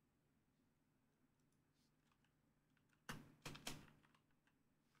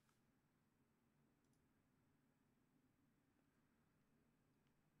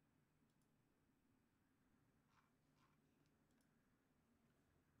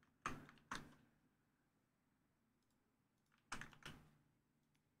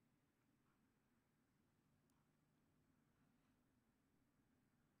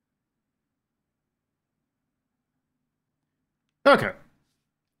 Okay.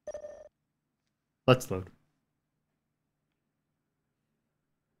 Let's load.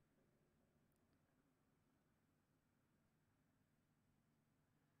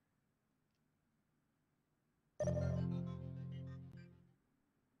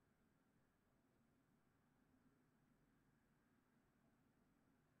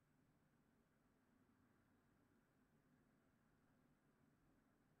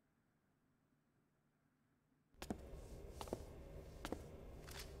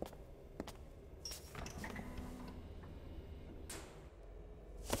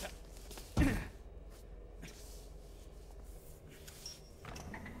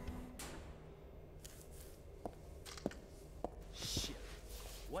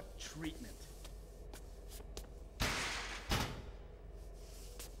 What treatment?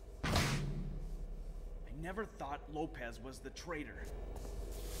 I never thought Lopez was the traitor.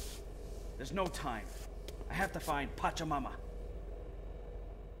 There's no time. I have to find Pachamama.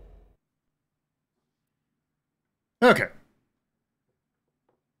 Okay.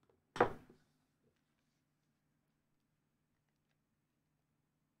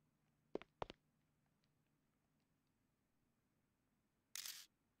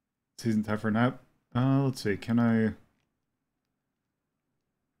 Season time for a nap. Let's see. Can I?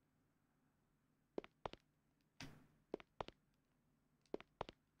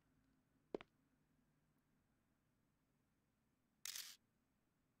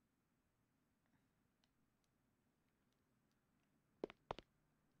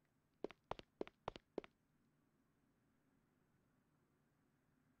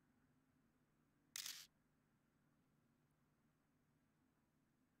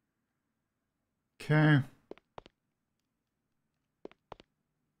 Okay.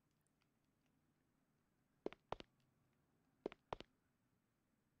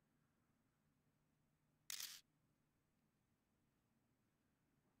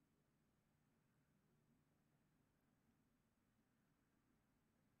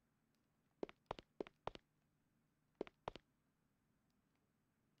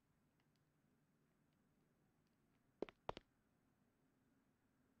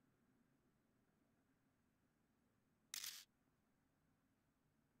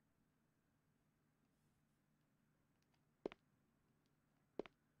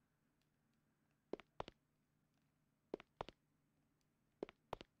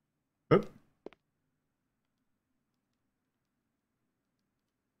 Oop.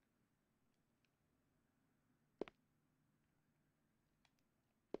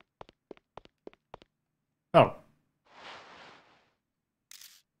 Oh.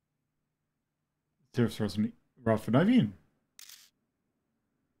 There's Raffinavine.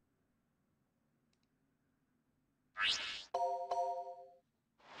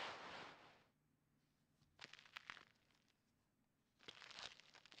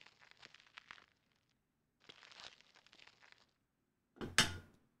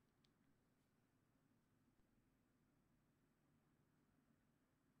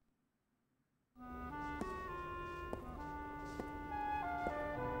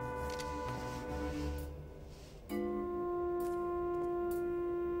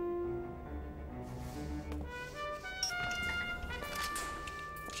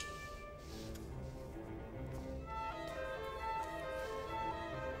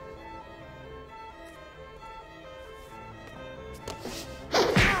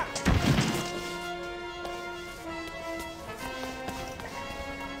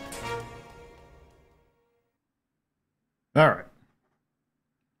 All right.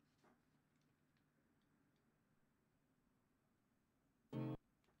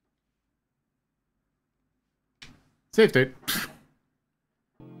 Save state.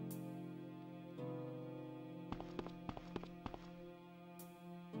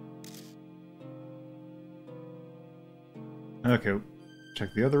 Okay,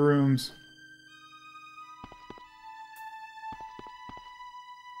 check the other rooms.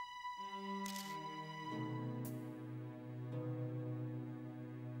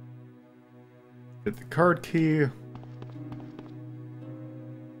 Get the card key.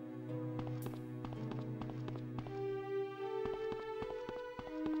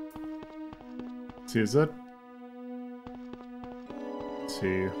 See, is that? Let's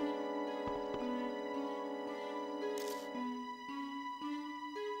see.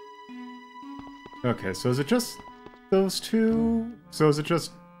 Okay, so is it just those two? So is it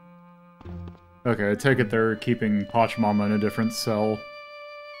just... Okay, I take it they're keeping Pachamama in a different cell.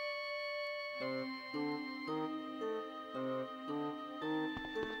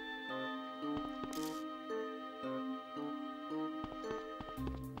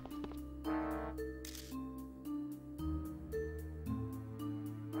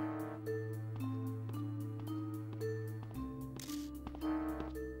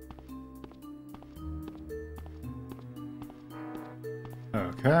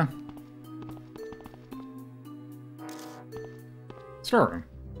 Okay. Storeroom.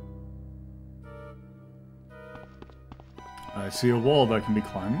 I see a wall that can be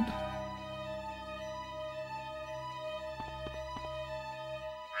climbed.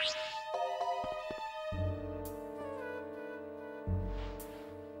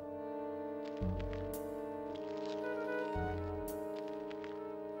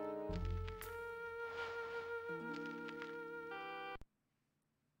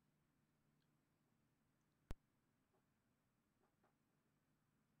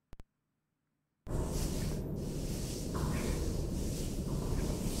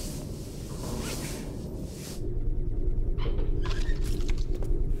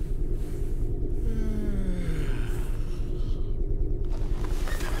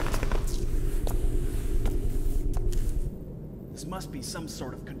 must be some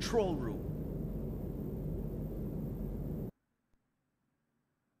sort of control room.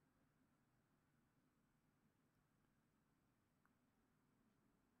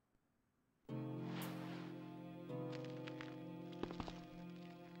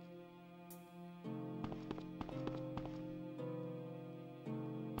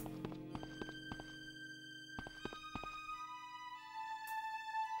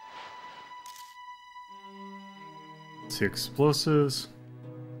 See explosives.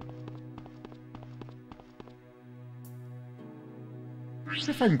 See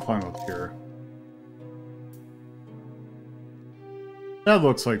if I can climb up here. That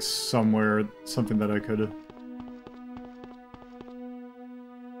looks like somewhere, something that I could.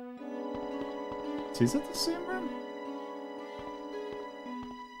 See, is that the same room?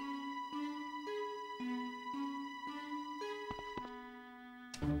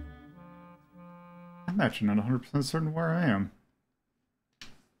 I'm actually not 100% certain where I am.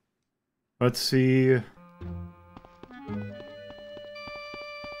 Let's see.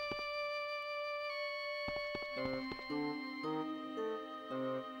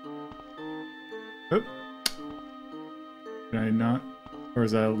 Oh. Can I not? Or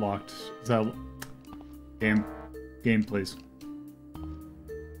is that locked? Is that game? Game, please.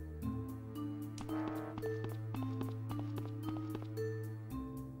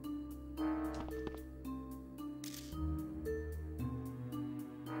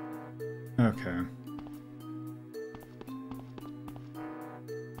 Okay.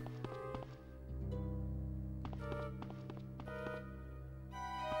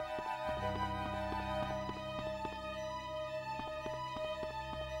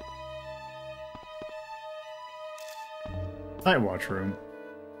 Night watch room.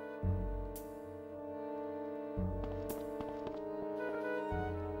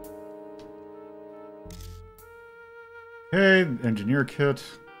 Okay, engineer kit.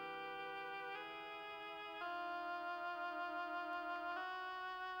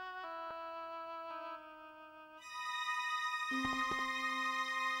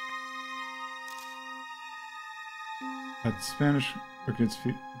 Had Spanish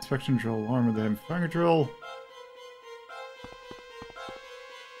inspection drill alarm with the fire drill.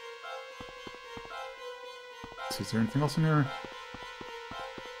 Let's see, is there anything else in here?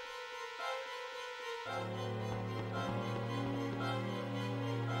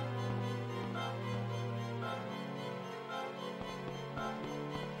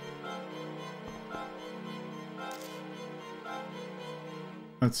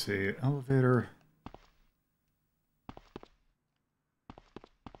 Let's see, elevator.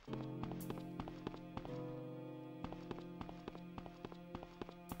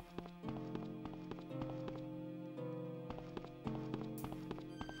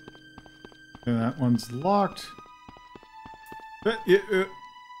 And that one's locked.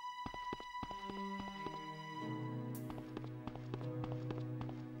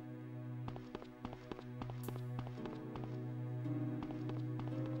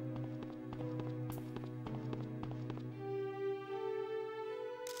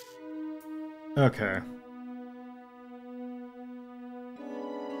 Okay.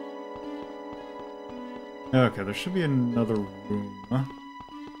 Okay, there should be another room.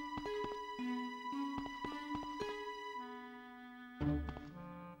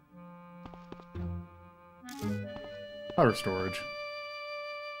 Powder storage.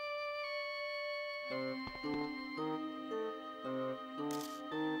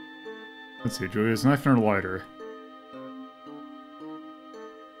 Let's see, Julia's knife and her lighter.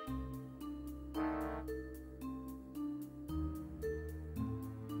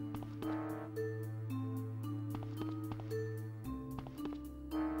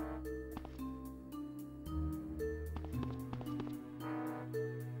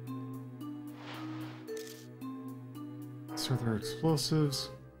 So there are explosives.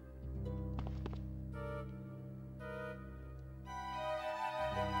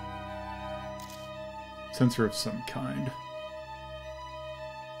 Sensor of some kind.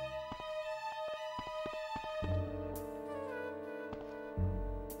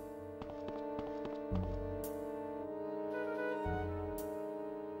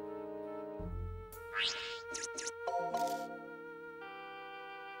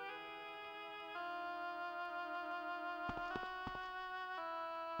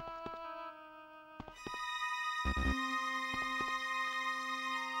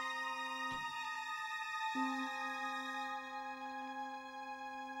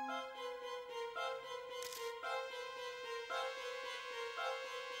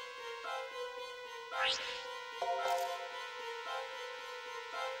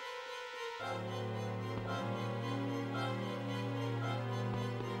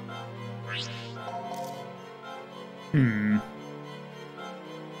 Hmm.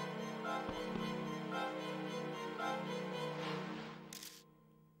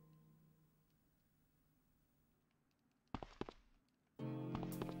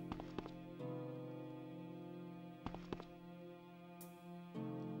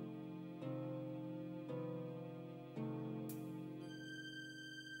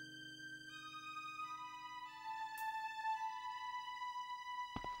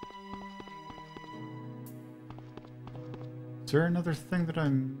 Is there another thing that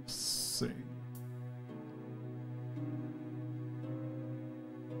I'm missing?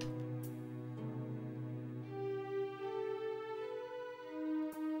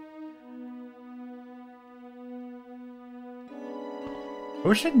 I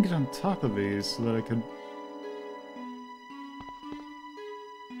wish I could get on top of these so that I could...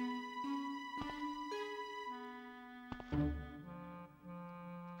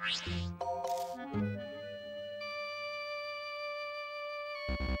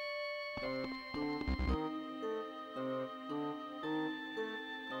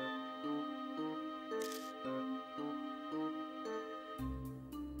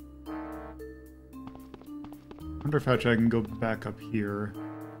 I wonder if actually I can go back up here.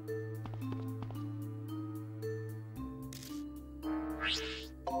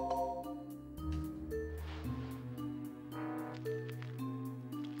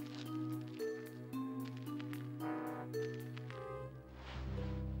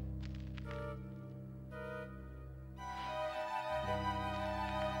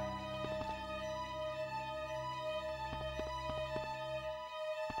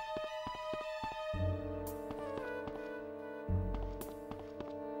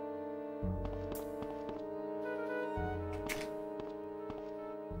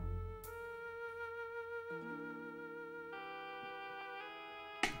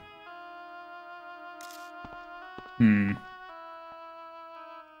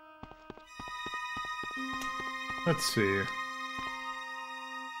 Let's see.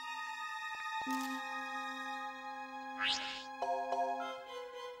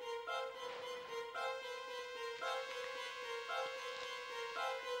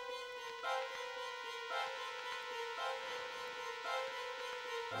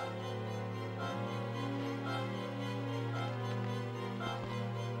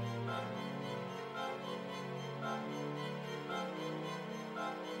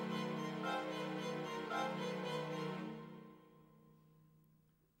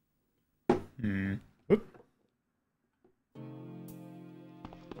 Oop.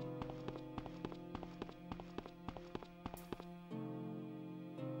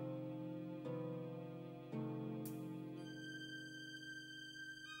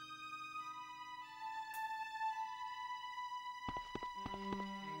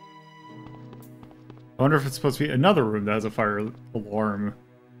 I wonder if it's supposed to be another room that has a fire alarm.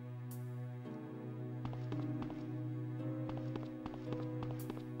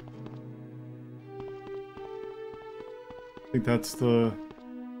 I think that's the...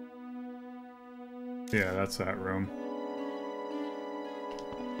 Yeah, that's that room.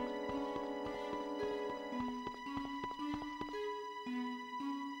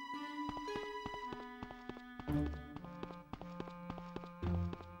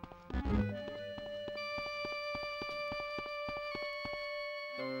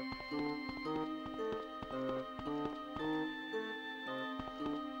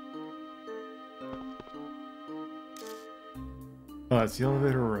 Oh, that's the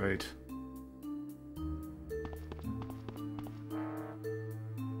elevator, right.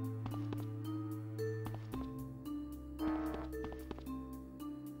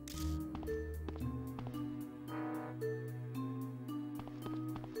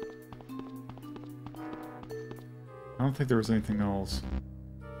 I don't think there was anything else.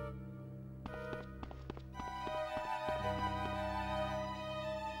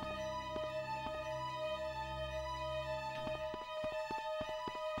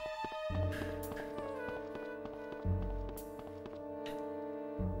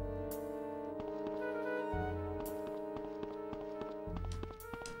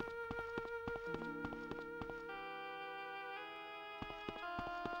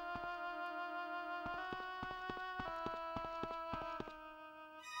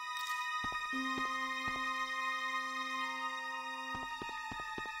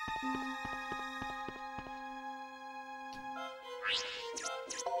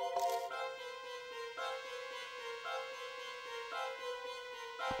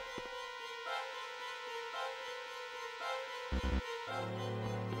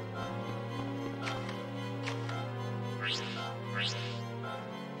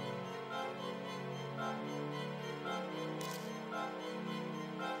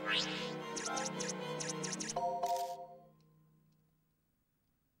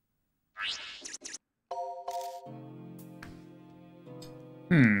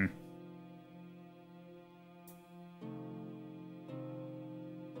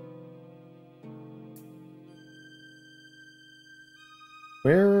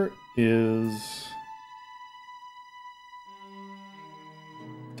 Where is...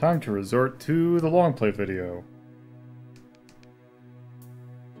 Time to resort to the long play video.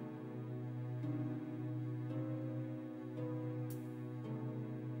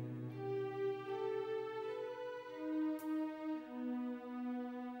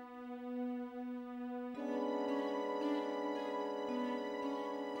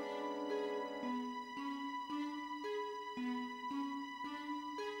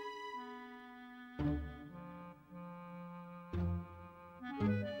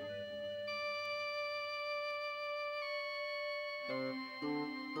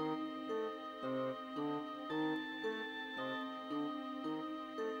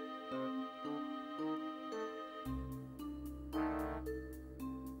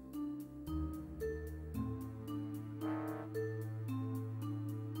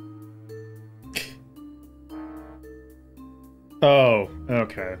 Oh,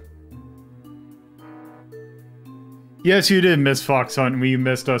 okay. Yes, you did miss Fox Hunt, and we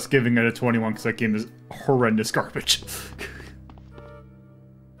missed us giving it a 21 because that game is horrendous garbage.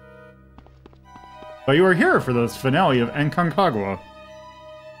 But you are here for the finale of Aconcagua.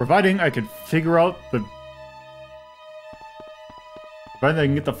 Providing I can figure out the... Providing I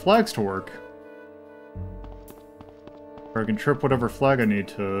can get the flags to work. Or I can trip whatever flag I need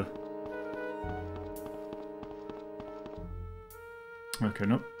to... Okay,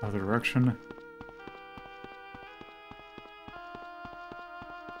 nope. Other direction.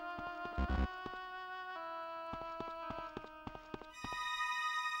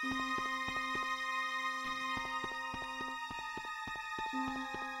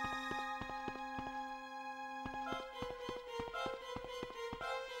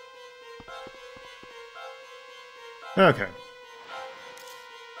 Okay.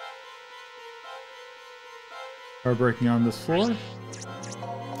 Are breaking on this floor?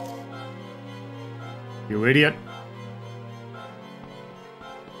 You idiot.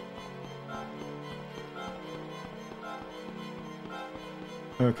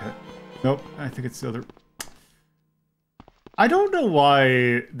 Okay. Nope, I think it's the other... I don't know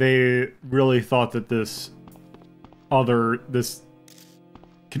why they really thought that this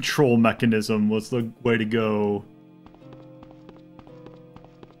control mechanism was the way to go.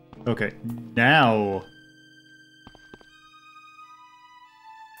 Okay, now...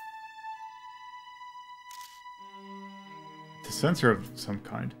 The sensor of some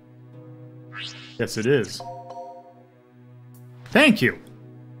kind. Yes, it is. Thank you!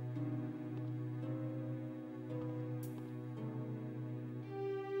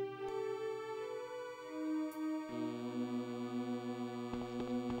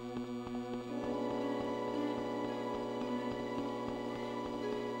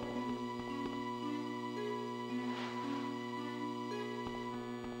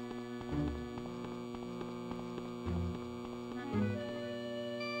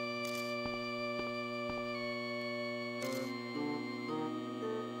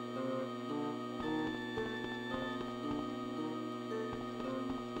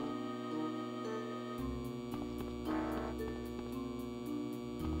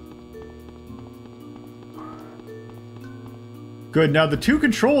 Good, now the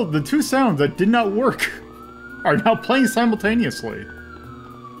two sounds that did not work are now playing simultaneously.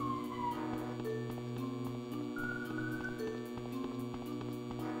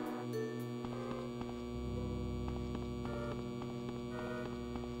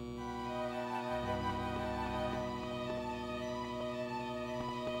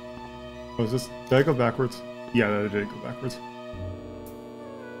 Oh, is this... Did I go backwards? Yeah, that did go backwards.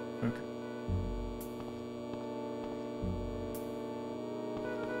 Okay.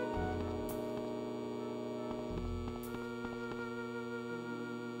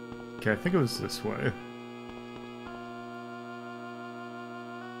 Okay, I think it was this way.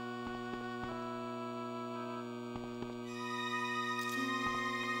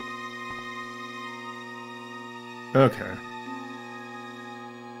 Okay.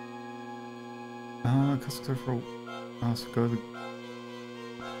 Customer for... Also go to the...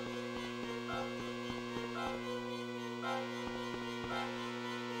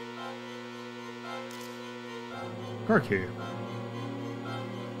 Car key.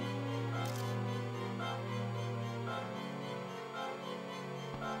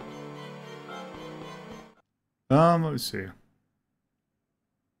 Let me see.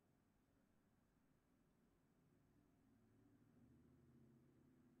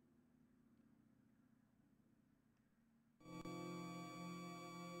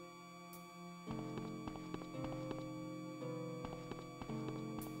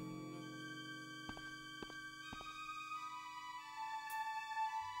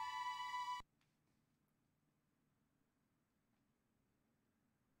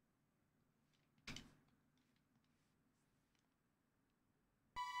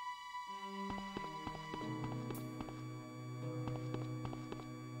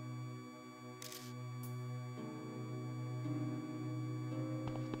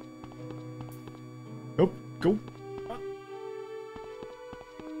 Go.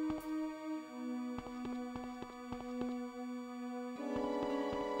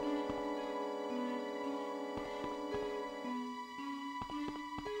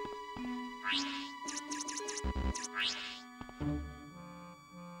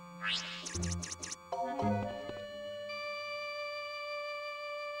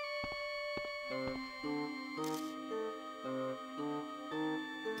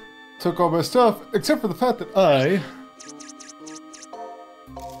 Took all my stuff, except for the fact that I...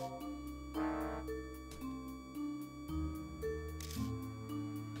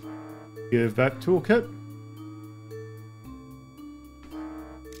 give that toolkit.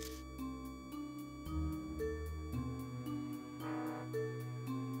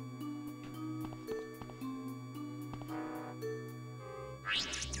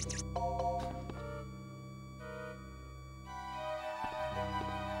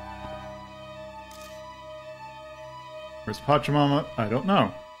 Where's Pachamama? I don't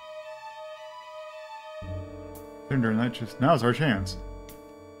know. Thunder Night just now's our chance.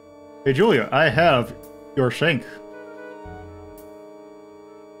 Hey Julia, I have your shank.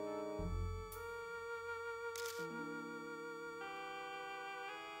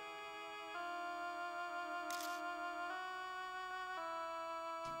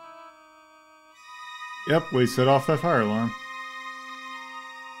 Yep, we set off that fire alarm.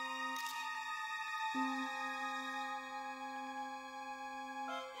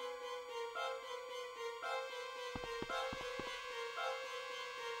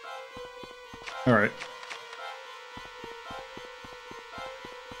 All right.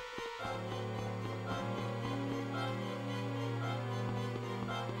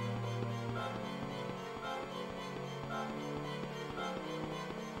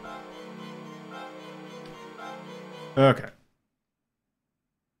 Okay.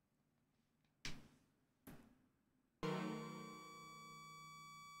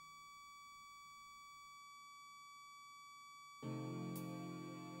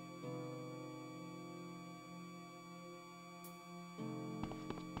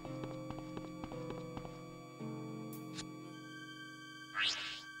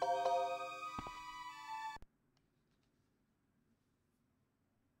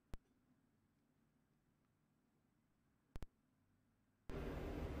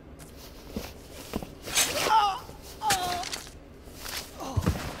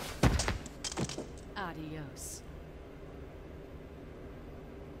 Adios.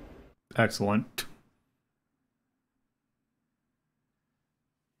 Excellent.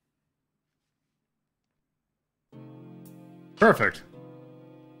 Perfect.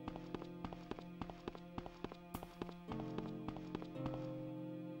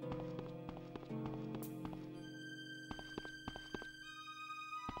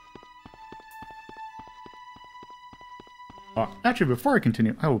 Actually, before I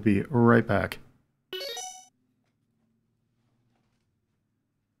continue, I will be right back.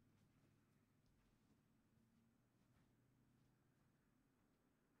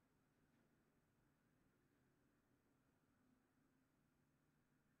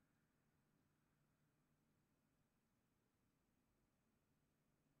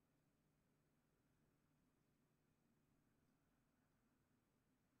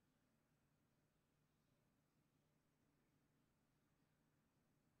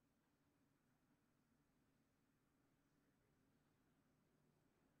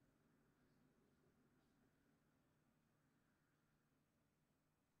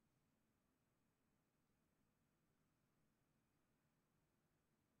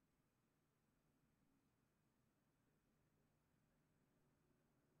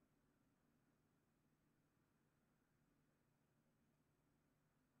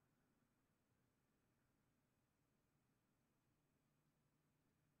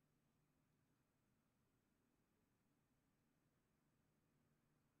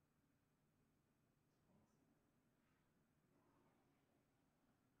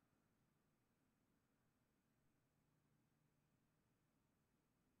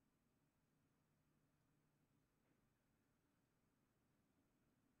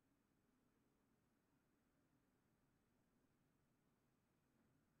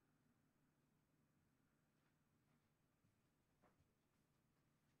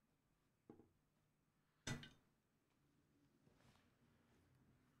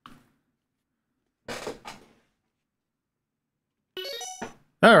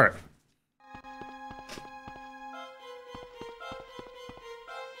 All right.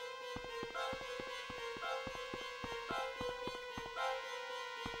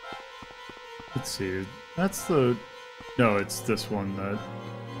 Let's see. That's the... No, it's this one that...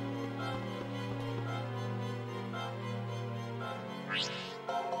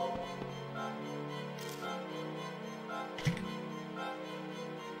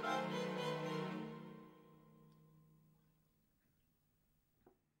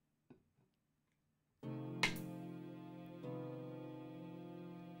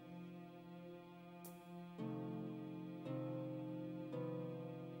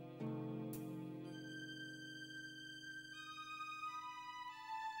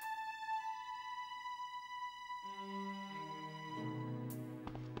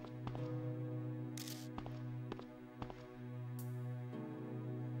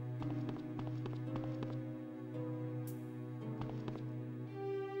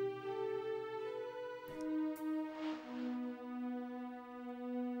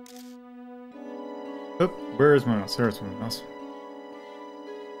 Where is my mouse? There's my mouse.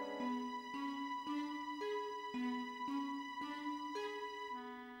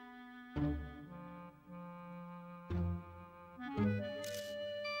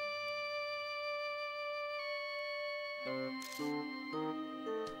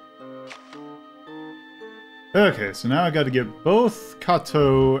 Okay, so now I got to get both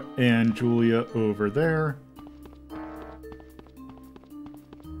Kato and Julia over there.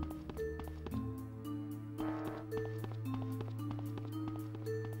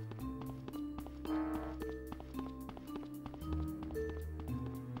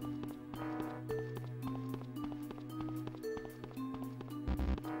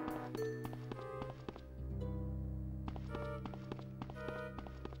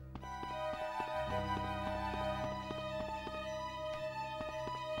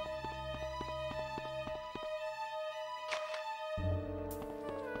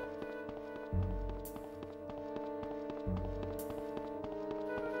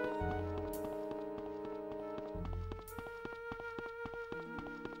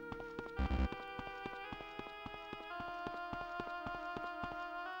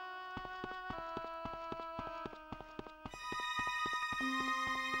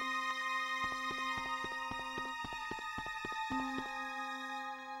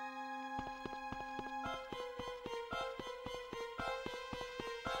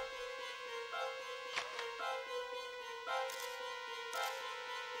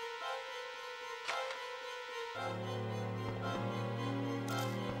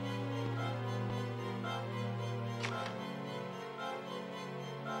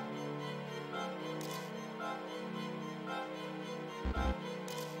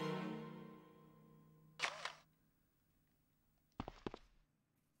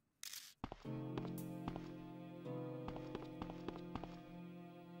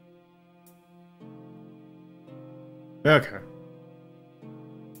 Okay.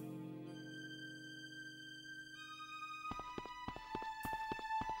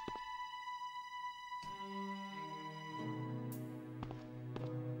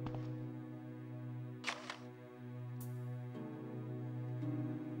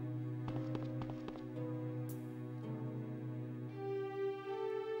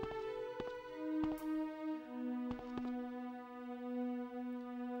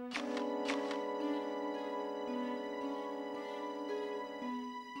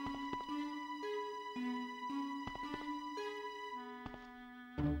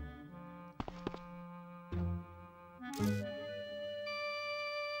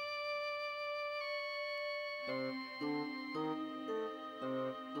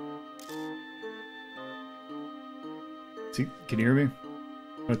 See, can you hear me?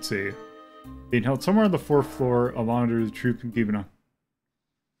 Let's see. Being held somewhere on the fourth floor, a monitor the troop can keep an eye.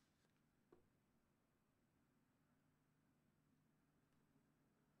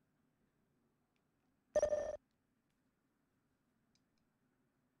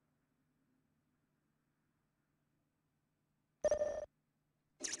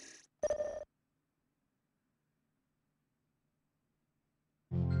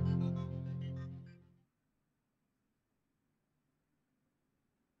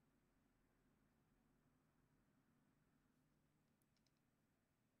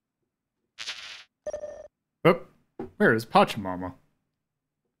 Oh, where is Pachamama?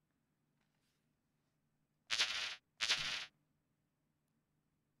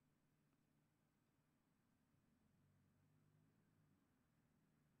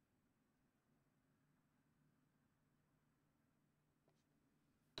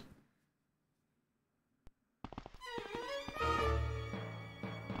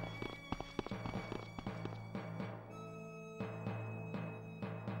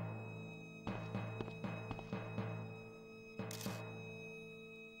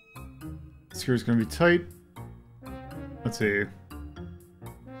 This here's gonna be tight. Let's see.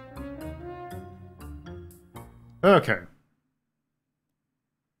 Okay.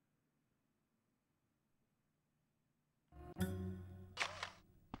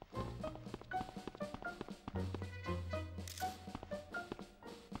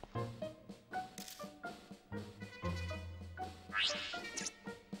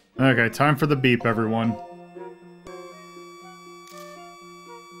 Okay, time for the beep, everyone.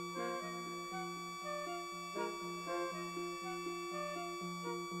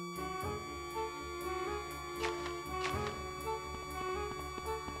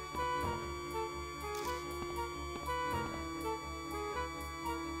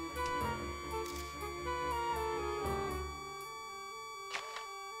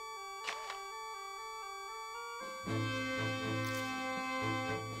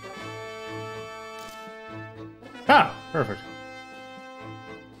 Ah, perfect.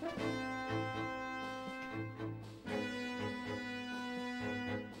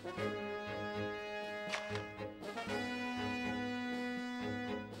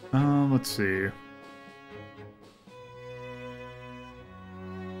 Let's see.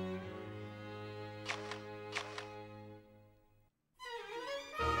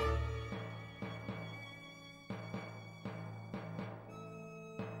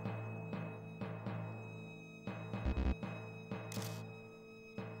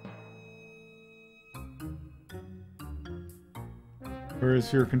 Where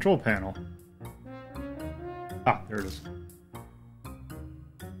is your control panel? Ah, there it is.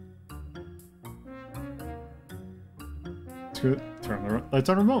 Turn the lights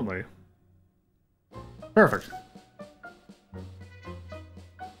on remotely. Perfect.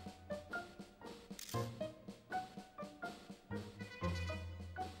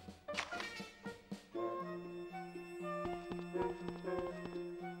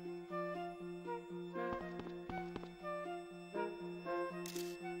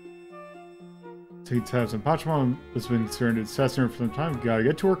 Take tabs and Pachamama has been concerned it's testing her for some time. Gotta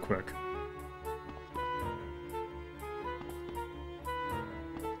get to her quick.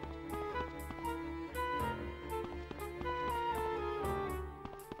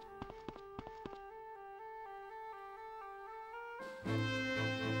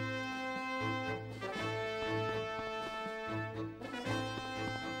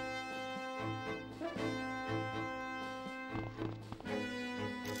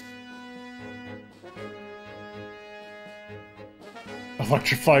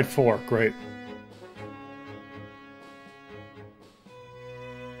 Electrified 4, great.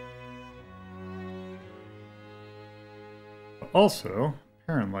 Also,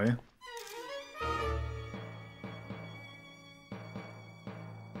 apparently...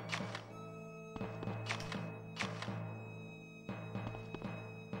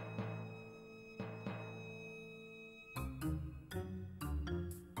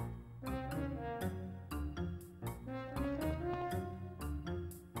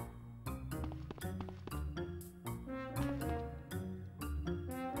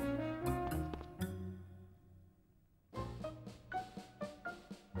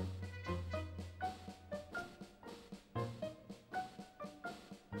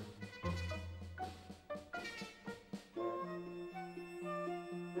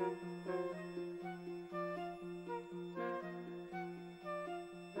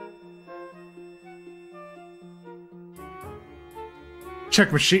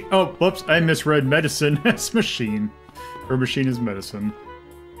 Check machine. Oh, whoops, I misread medicine as machine. Or machine is medicine.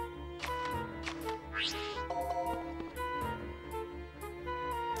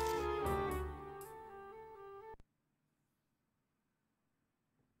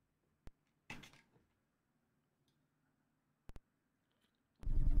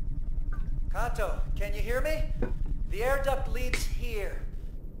 Kato, can you hear me? The air duct leads here.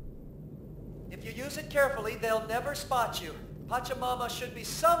 If you use it carefully, they'll never spot you. Pachamama should be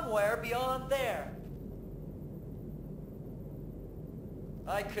somewhere beyond there.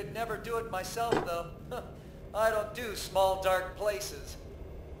 I could never do it myself, though. I don't do small, dark places.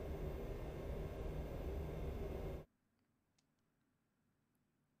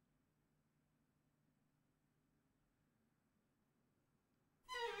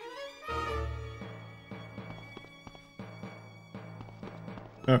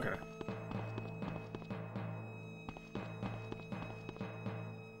 Okay.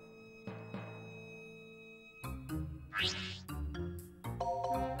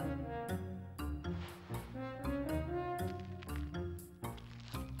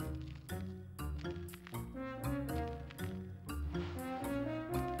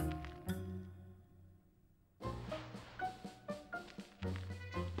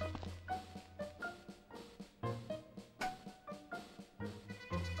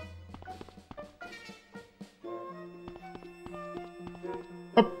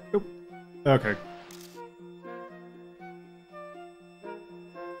 Okay.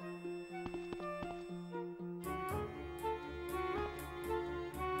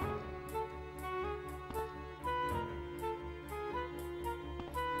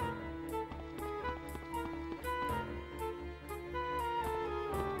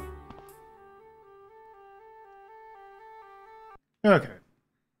 Okay.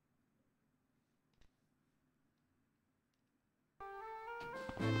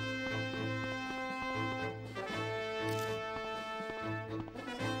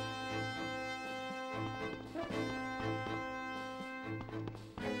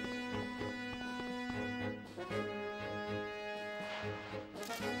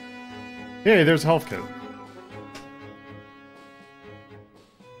 Hey, there's a health kit.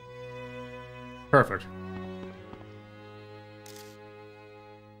 Perfect.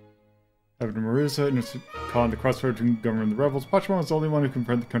 After Marusa and caught in the crossroads between the government and the rebels, Pachamama is the only one who can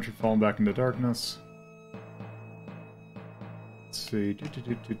prevent the country falling back into darkness. Let's see.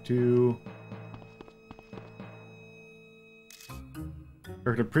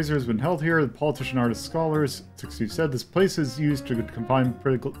 The prisoner has been held here. The politician, artists, scholars. 60 said this place is used to confine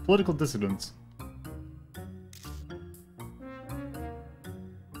political dissidents.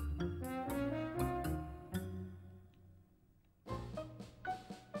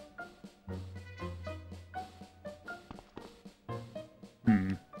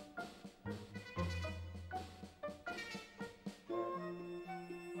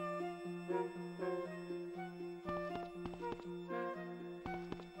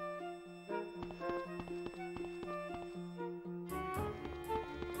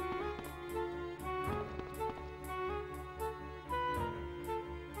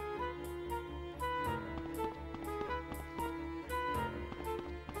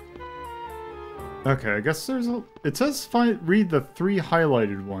 Okay, I guess there's a... It says read the 3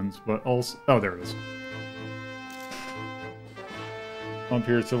 highlighted ones, but also... Oh, there it is. On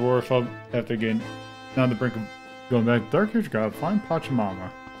period Civil War, after again, now on the brink of going back to Dark Age, gotta find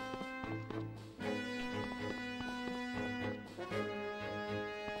Pachamama.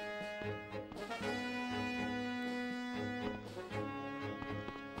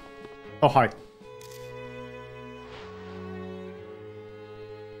 Oh, hi.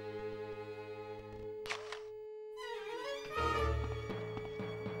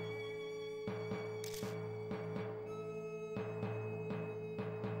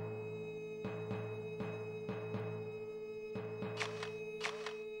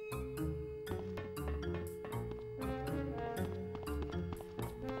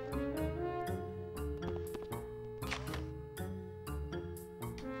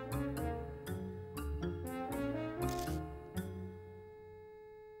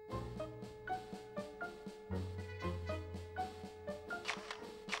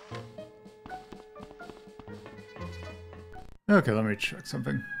 Okay, let me check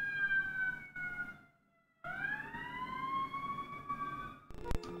something.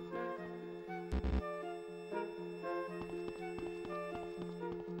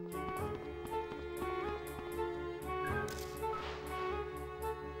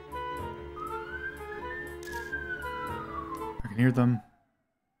 I can hear them.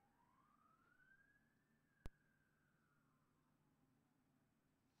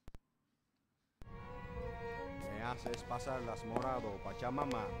 Haces pasar las morado,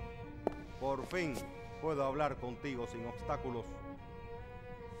 Pachamama. Por fin puedo hablar contigo sin obstáculos.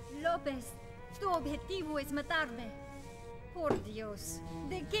 López, tu objetivo es matarme. Por Dios,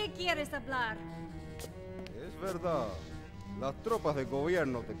 ¿de qué quieres hablar? Es verdad, las tropas de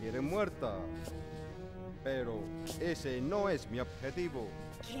gobierno te quieren muerta. Pero ese no es mi objetivo.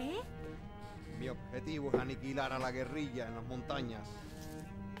 ¿Qué? Mi objetivo es aniquilar a la guerrilla en las montañas.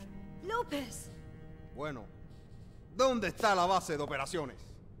 López. Bueno, ¿dónde está la base de operaciones?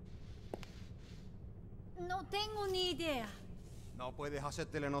 No tengo ni idea. No puedes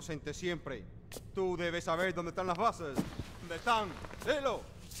hacerte el inocente siempre. Tú debes saber dónde están las bases. ¿Dónde están? ¡Dilo!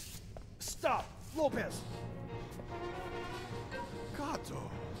 Stop, Lopez! Gato,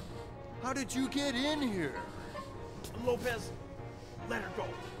 how did you get in here? Lopez, let her go.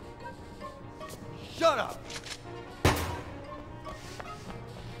 Shut up!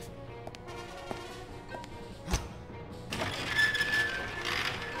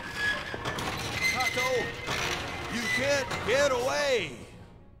 Gato, you can't get away!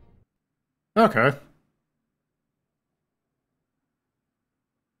 Okay.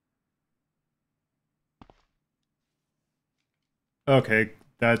 Okay,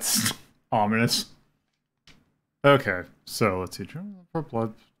 that's ominous. Okay, so let's see. Journal for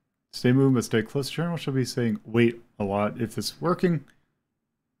blood. Stay moving, but stay close. Journal should be saying wait a lot if it's working.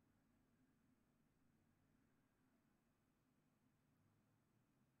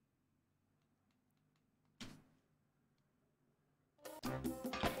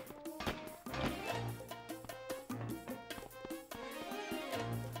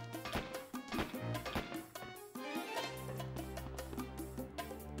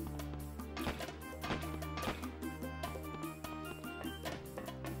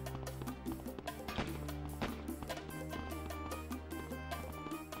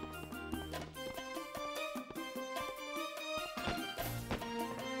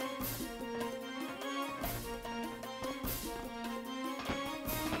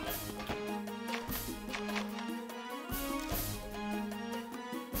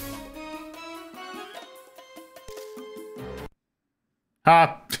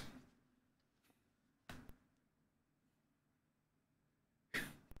 Ah.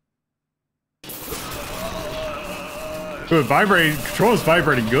 Good, vibrating. Control is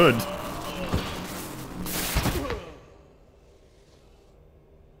vibrating good.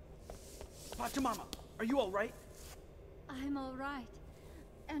 Pachamama, are you all right? I'm all right.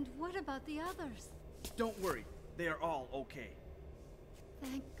 And what about the others? Don't worry, they are all okay.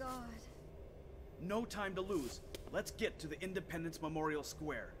 Thank God. No time to lose. Let's get to the Independence Memorial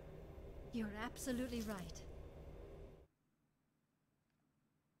Square. You're absolutely right.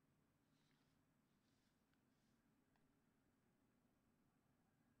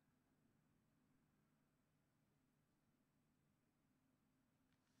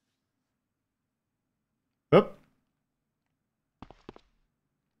 Up.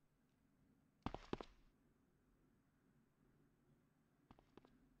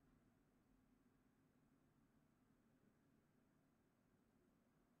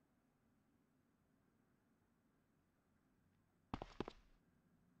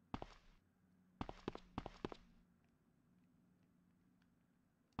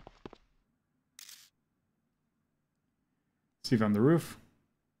 See if on the roof.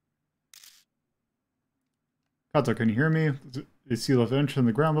 Kato, can you hear me? Is sea left entrance on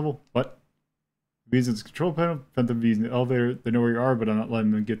the ground level? What? V's in the control panel. Prevent them V's in the elevator. They know where you are, but I'm not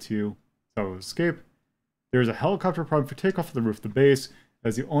letting them get to you. So escape. There's a helicopter problem for takeoff of the roof of the base.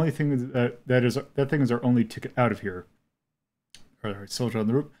 That's the only thing that thing is our only ticket out of here. Alright, soldier on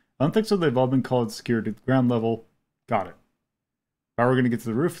the roof. I don't think so. They've all been called secured to the ground level. Got it. How are we going to get to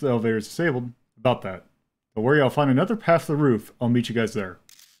the roof? The elevator is disabled. About that. Don't worry, I'll find another path to the roof. I'll meet you guys there.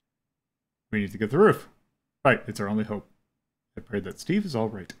 We need to get to the roof. Right, it's our only hope. I pray that Steve is all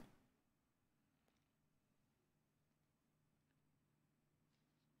right.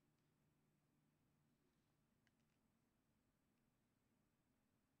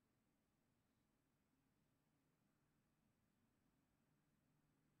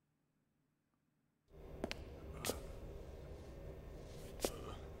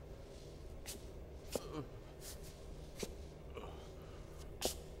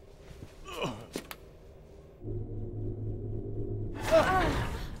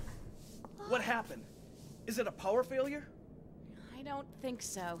 What happened? Is it a power failure? I don't think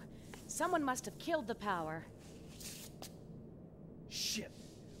so. Someone must have killed the power. Shit.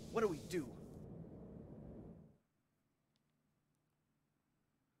 What do we do?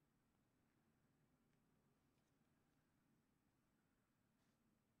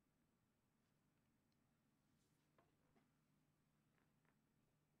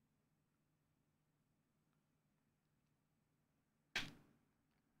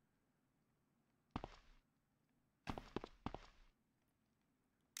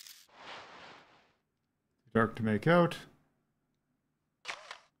 Dark to make out.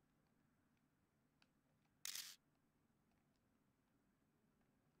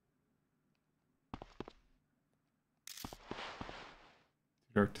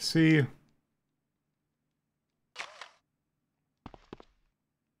 Dark to see.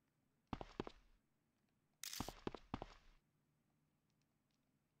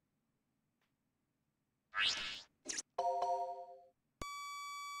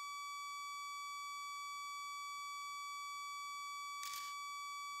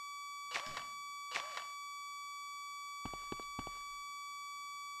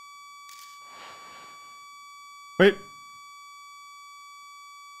 Wait.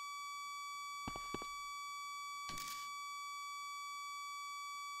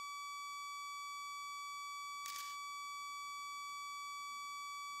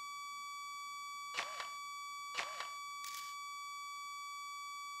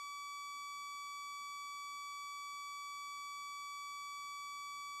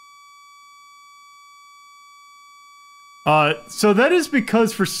 So that is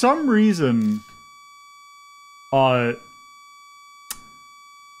because for some reason, let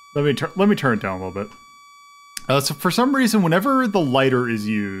me turn it down a little bit. So for some reason, whenever the lighter is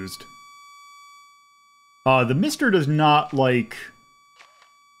used, the mister does not like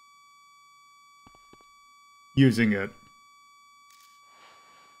using it.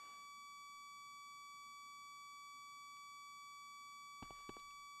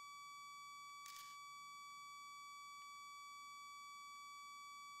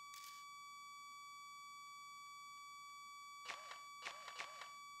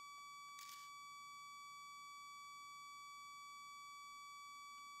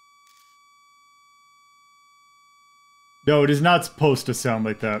 No, it is not supposed to sound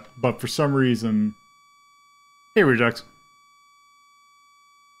like that, but for some reason... Hey, Rejects.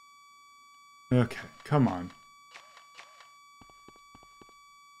 Okay, come on.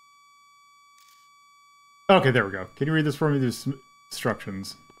 Okay, there we go. Can you read this for me? There's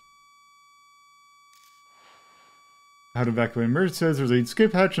instructions. how to evacuate emergency. Says there's a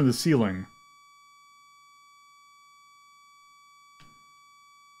escape hatch in the ceiling.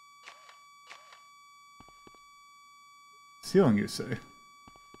 Ceiling, you say?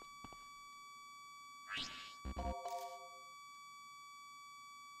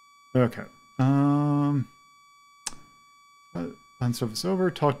 Okay. Plan stuff is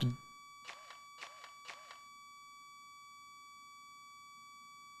over. Talk to.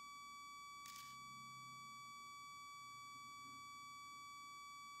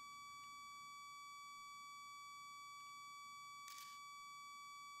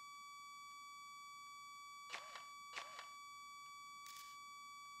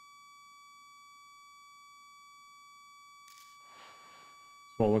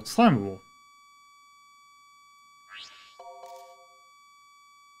 Well, looks climbable.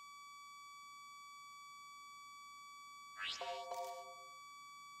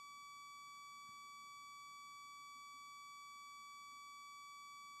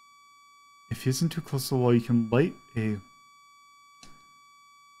 If he isn't too close to the wall, you can light a...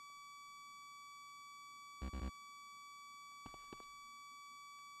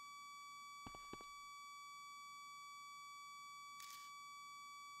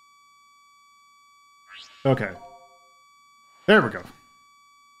 Okay. There we go.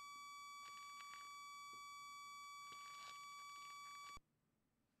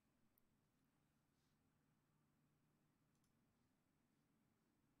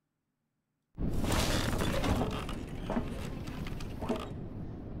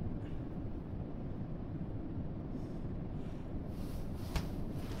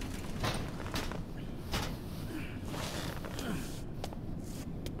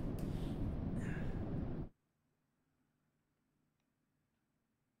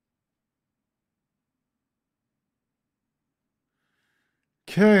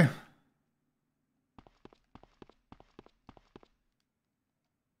 Okay.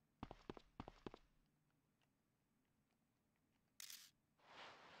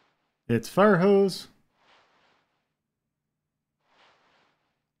 It's fire hose.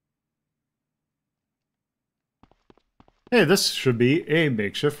 Hey, this should be a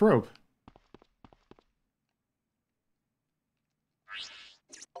makeshift rope.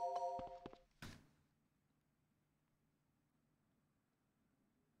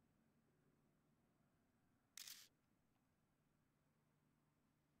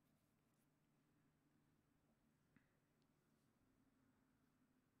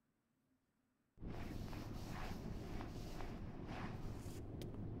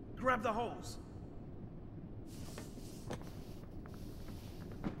 Grab the hose.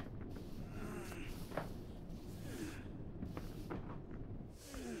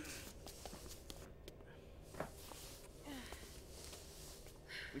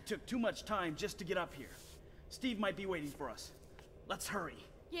 We took too much time just to get up here. Steve might be waiting for us. Let's hurry.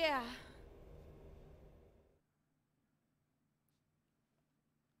 Yeah.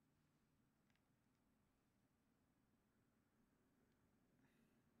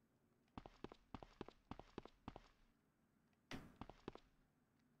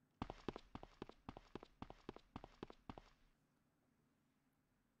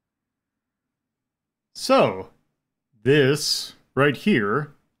 So, this right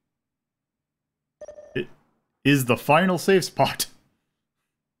here is the final save spot.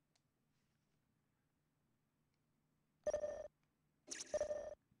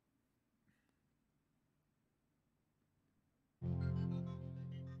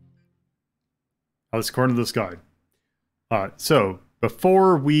 That's according to this guide. So,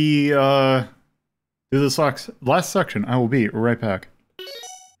 before we do this last section, I will be right back.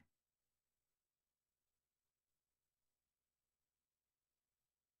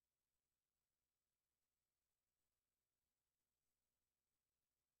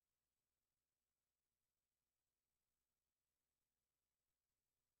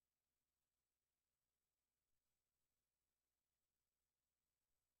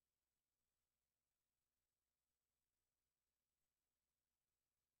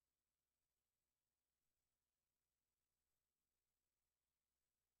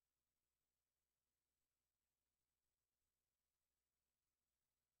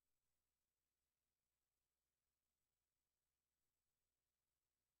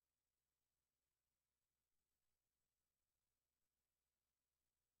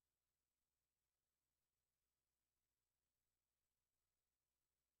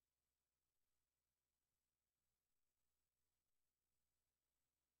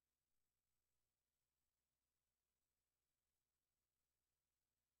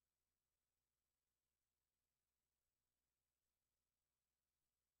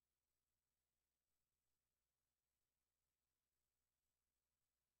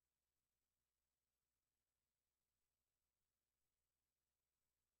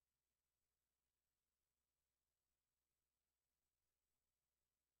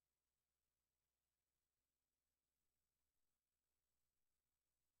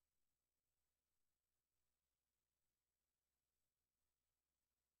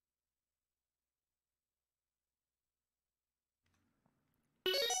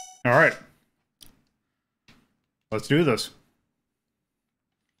 All right. Let's do this.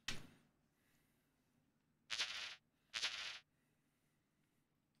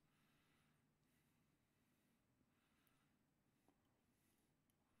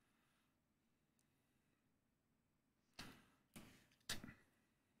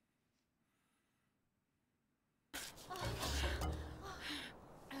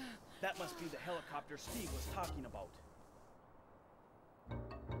 That must be the helicopter Steve was talking about.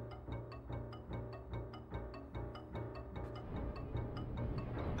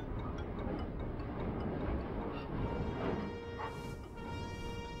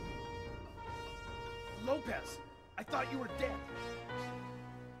 Lopez, I thought you were dead.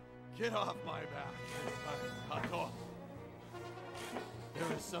 Get off my back, Paco.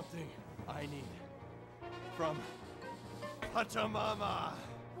 There is something I need from Pachamama.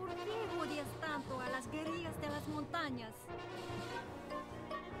 ¿Por qué odias tanto a las guerrillas de las montañas?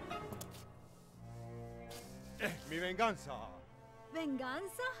 Es mi venganza.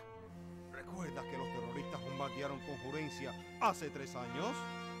 ¿Venganza? ¿Recuerdas que los terroristas bombardearon con Jurencia hace 3 años?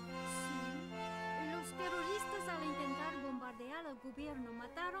 Sí. Los terroristas al intentar bombardear al gobierno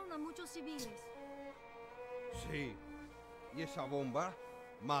mataron a muchos civiles. Sí. Y esa bomba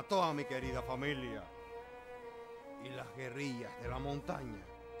mató a mi querida familia. Y las guerrillas de la montaña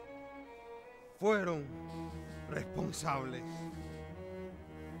fueron responsables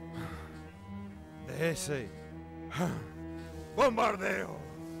de ese bombardeo.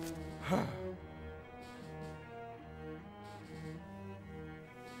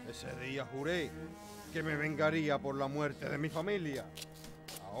 Ese día juré que me vengaría por la muerte de mi familia.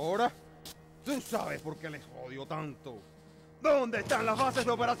 Ahora, tú sabes por qué les odio tanto. ¿Dónde están las bases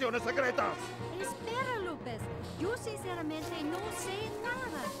de operaciones secretas? Espera, López. Yo sinceramente no sé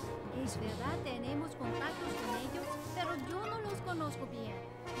nada. Es verdad, tenemos contactos con ellos, pero yo no los conozco bien.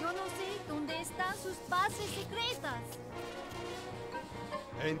 Yo no sé dónde están sus bases secretas.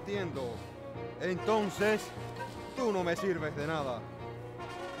 Entiendo. Entonces, tú no me sirves de nada.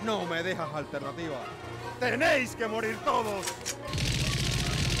 No me dejas alternativa. ¡Tenéis que morir todos!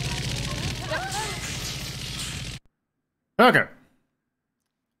 Okay.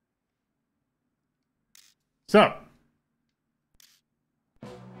 So.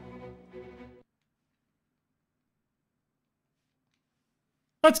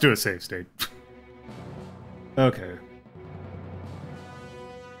 Let's do a save state. Okay.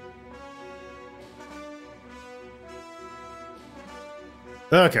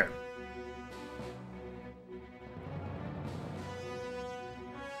 Okay.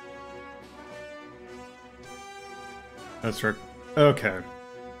 That's right. Okay.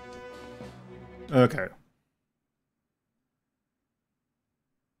 Okay.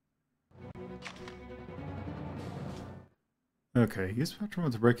 Okay, use Spectrum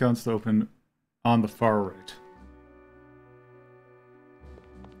to break down to open on the far right.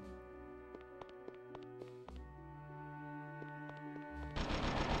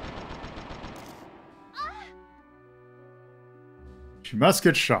 She must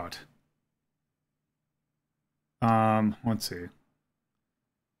get shot. Let's see.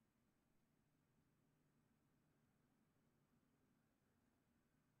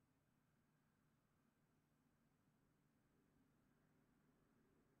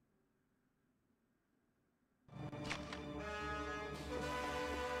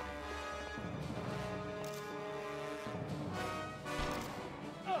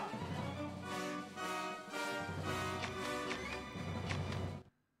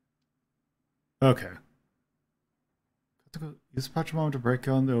 Okay. Use the patch moment to break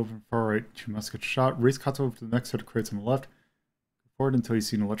on the open far right. You must get shot. Raise Kato over to the next set of crates on the left. Go forward until you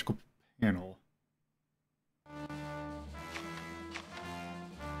see an electrical panel.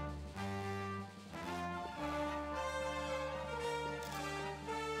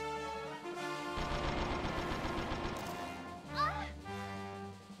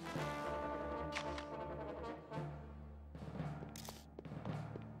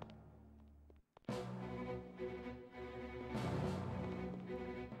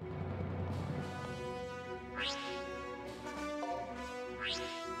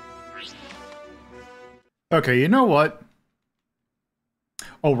 Okay, you know what?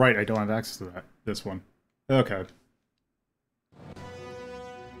 Oh, right, I don't have access to this one. Okay.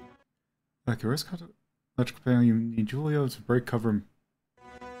 Okay, where's electrical panel? You need Julio to break cover.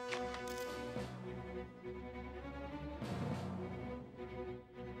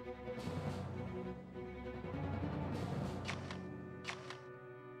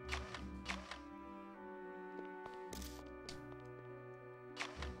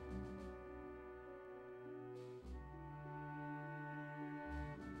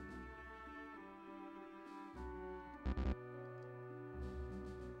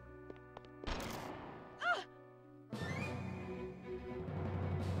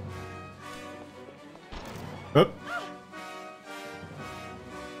 Oh.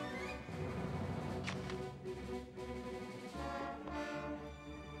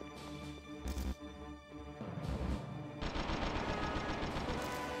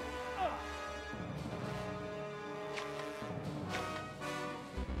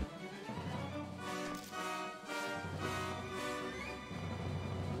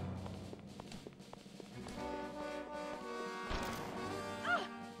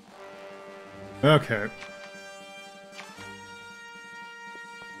 Okay.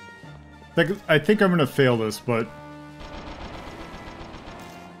 I think I'm gonna fail this, but...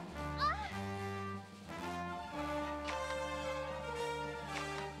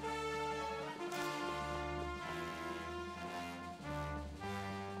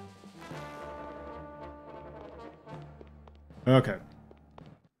 Okay.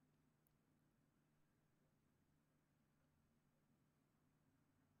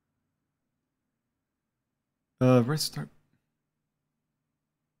 Restart.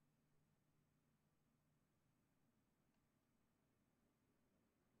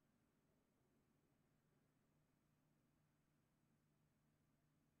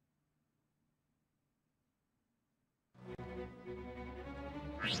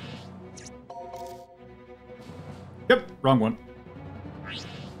 Yep, wrong one.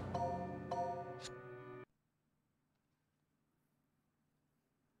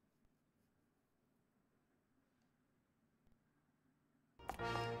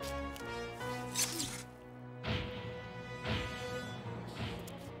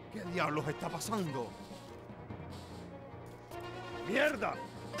 ¿Qué diablos está pasando? ¡Mierda!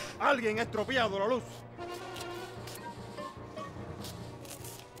 ¡Alguien ha estropeado la luz!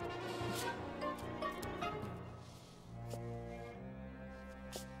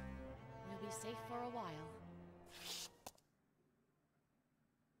 We'll be safe for a while.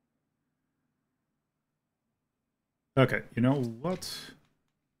 Okay, you know what?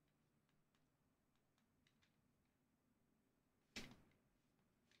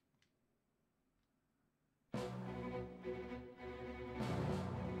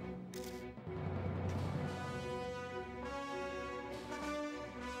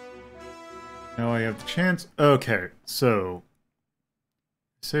 Now I have the chance. Okay, so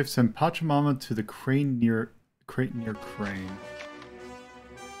save send Pachamama to the crate near crane.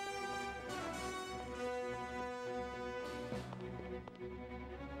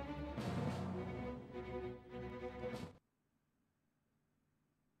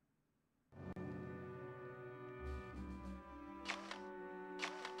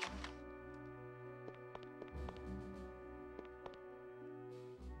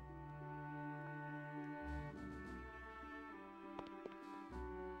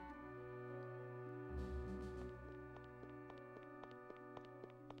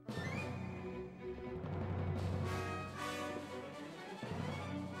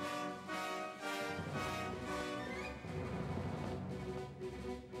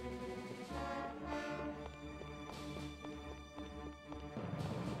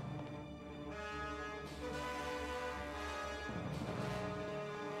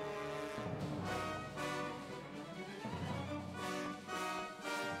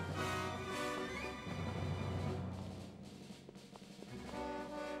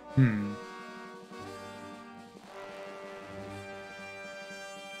 Hmm.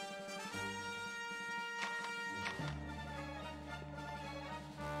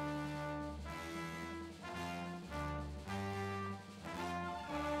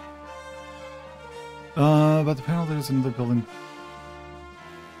 About the panel, there's another building.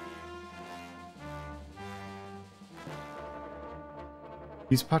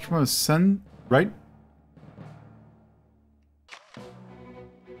 These Pachamamas send, right?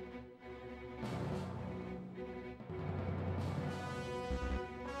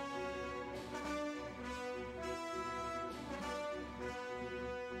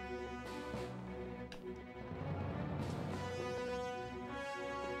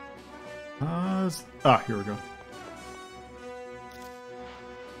 Here we go.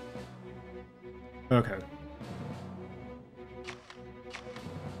 Okay.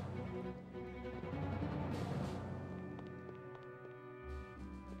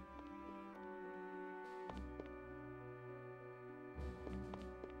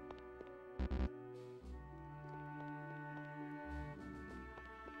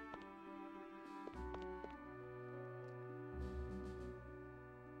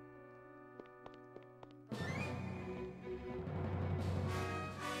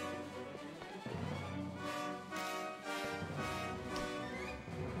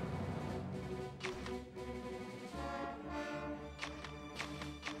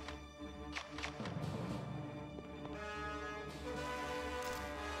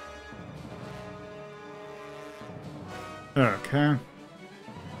 Okay.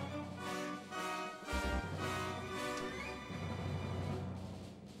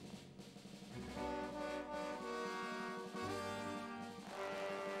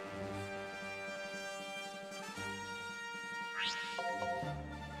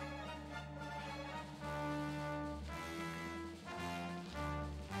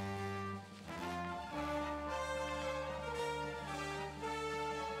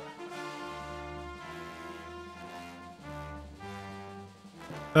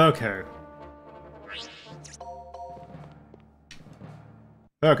 Okay.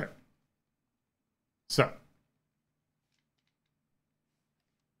 Okay. So.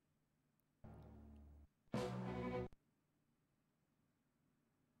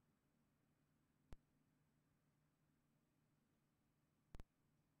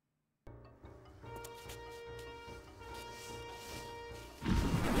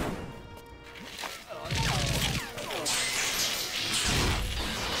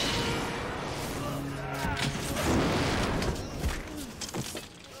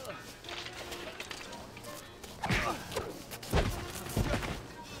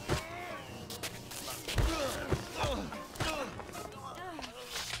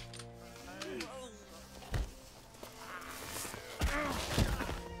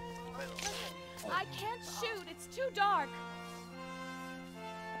 I can't shoot. It's too dark.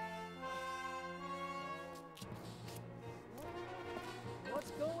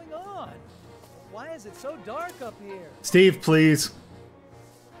 What's going on? Why is it so dark up here? Steve, please.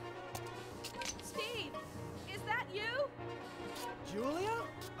 Steve, is that you? Julia?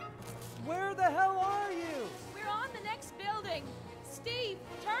 Where the hell are you? We're on the next building. Steve,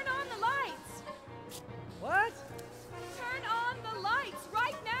 turn on the lights. What? Turn on the lights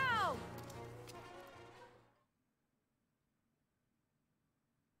right now.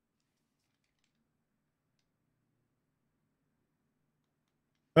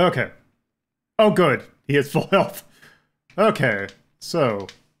 Okay. Oh, good. He has full health. Okay, so.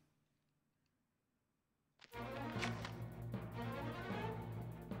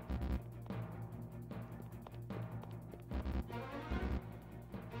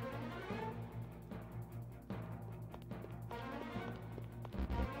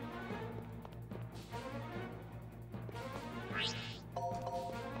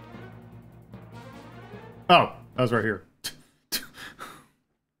 Oh, that was right here.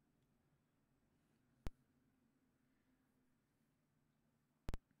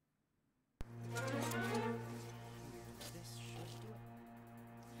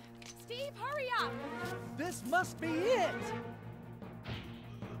 Steve, hurry up. This must be it.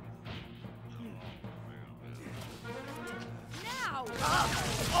 Now.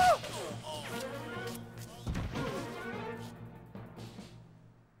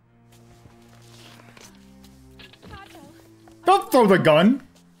 Don't throw the gun!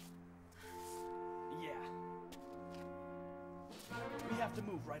 Yeah. We have to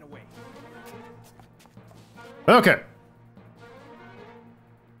move right away. Okay.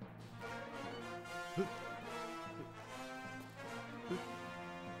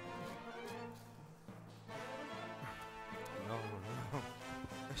 No, no.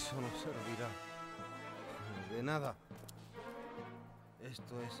 Eso no servirá. De nada.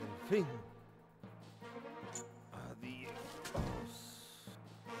 Esto es el fin. Adiós.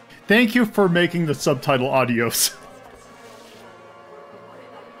 Thank you for making the subtitle audios.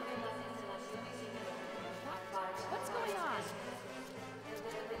 What's going on?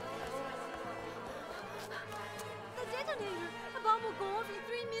 The detonator! The bomb will go off in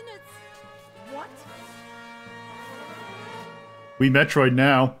 3 minutes. What? We Metroid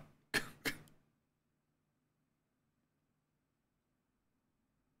now.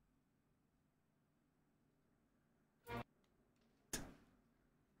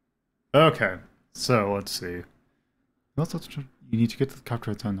 Okay, so let's see. You need to get to the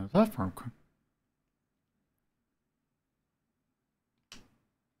copyrights on the platform.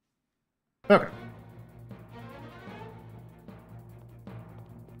 Okay.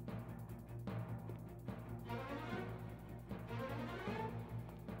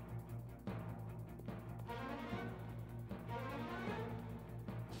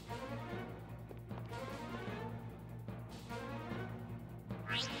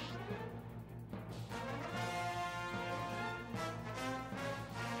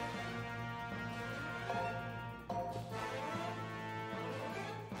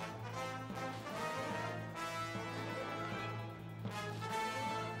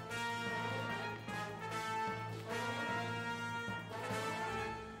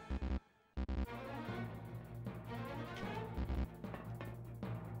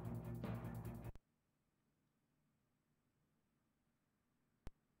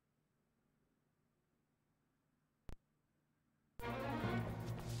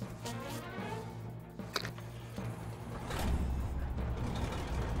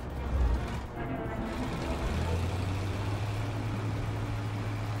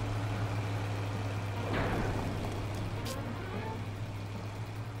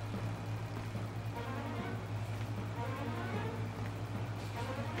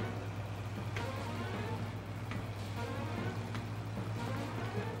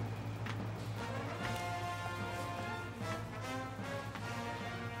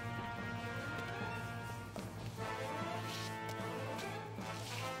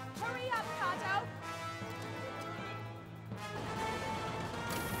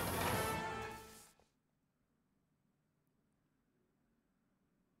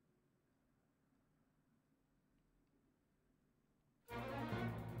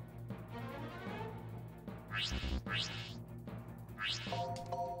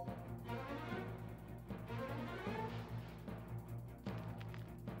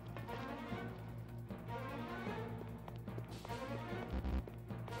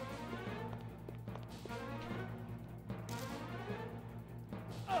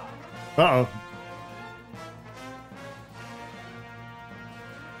 Uh-oh.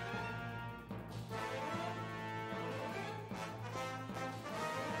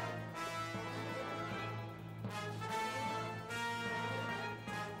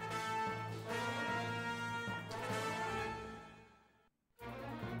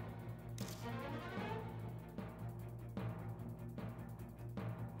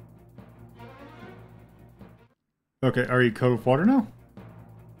 Okay, are you covered with water now?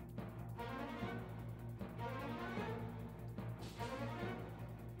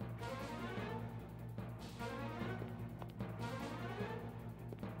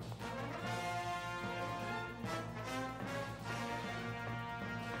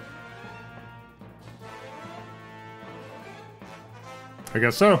 I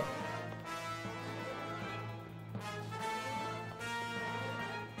guess so.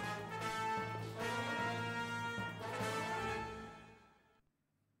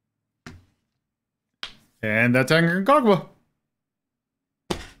 And that's Aconcagua.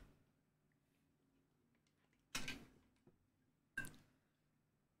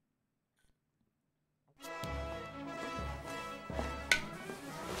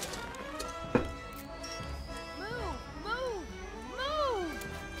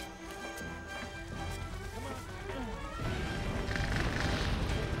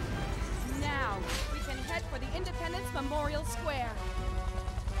 Now, we can head for the Independence Memorial Square.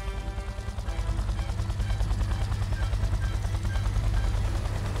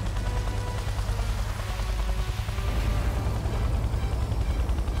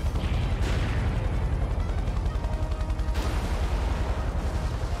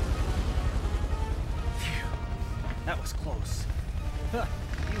 That was close. Huh,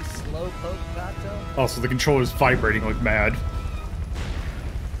 you slowpoke, Vato. Also, the controller's vibrating like mad.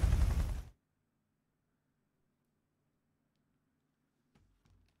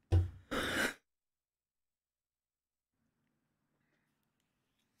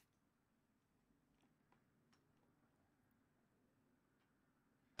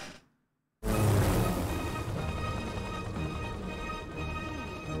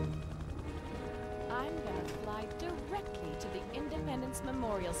 I'm gonna fly directly to the Independence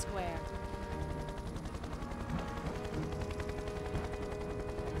Memorial Square.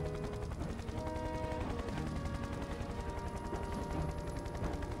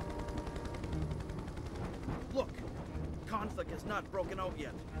 Look, conflict has not broken out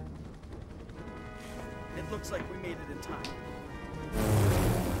yet. It looks like we made it in time.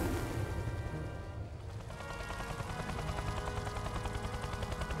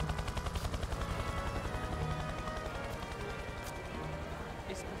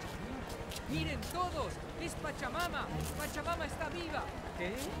 ¡Miren todos! ¡Es Pachamama! ¡Pachamama está viva!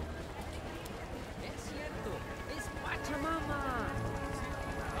 ¿Qué? ¡Es cierto! ¡Es Pachamama!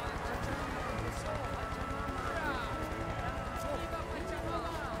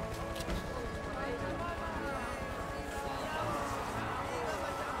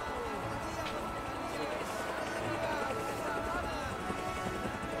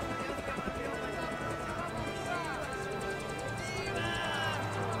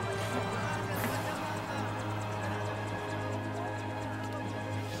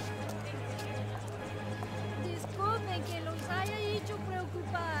 Disculpen que los haya hecho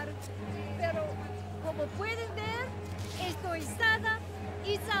preocupar, pero como pueden ver, estoy sana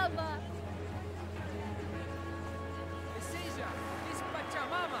y salva. ¡Es ella! ¡Es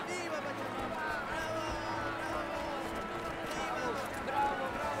Pachamama! ¡Viva Pachamama! ¡Bravo! ¡Bravo,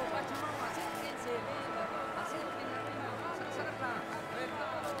 bravo! ¡Pachamama! ¡Acérquense! ¡Venga! ¡Acérquense arriba! ¡Vamos a cerrar! ¡A ver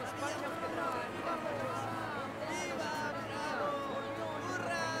todos! ¡Pachamama! ¡Vamos! ¡Viva! ¡Bravo!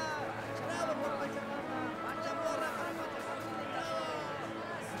 ¡Hurra! ¡Bravo por Pachamama! ¡Pachamorra para Pachamama! ¡Bravo!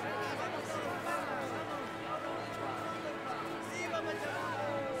 ¡Viva Pachamama!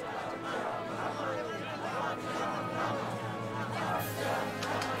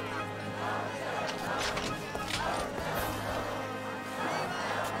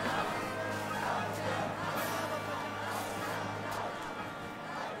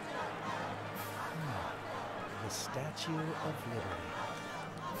 The Statue of Liberty.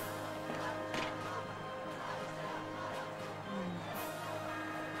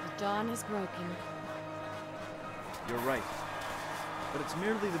 The dawn is broken. You're right. But it's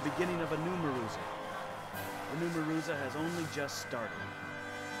merely the beginning of a new Maruza. The new Maruza has only just started.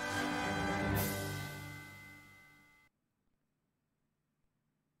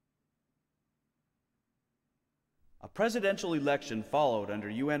 presidential election followed under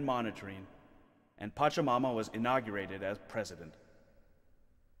UN monitoring, and Pachamama was inaugurated as president.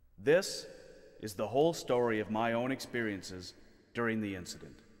 This is the whole story of my own experiences during the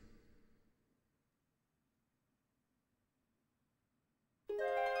incident.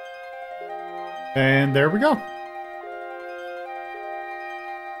 And there we go.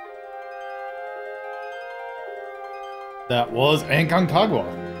 That was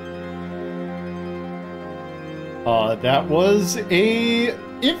Aconcagua. That was a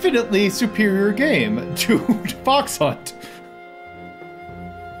infinitely superior game to Fox Hunt.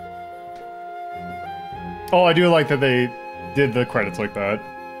 Oh, I do like that they did the credits like that.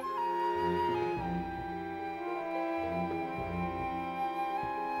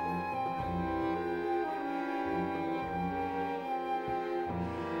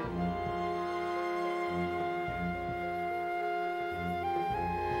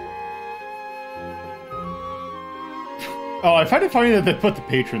 Oh, I find it funny that they put the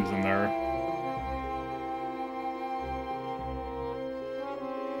patrons in there.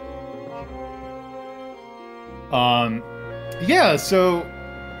 Yeah, so,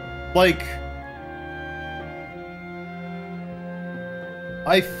 like,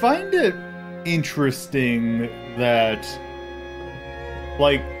 I find it interesting that,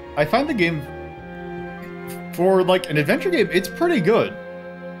 like, I find the game, for, like, an adventure game, it's pretty good.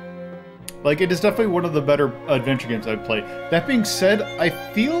 Like, it is definitely one of the better adventure games I've played. That being said, I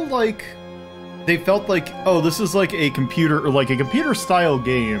feel like they felt like, oh, this is like a computer, or like a computer-style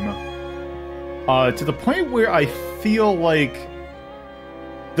game. To the point where I feel like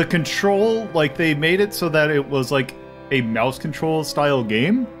the control, like, they made it so that it was like a mouse control style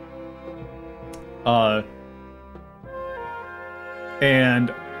game. And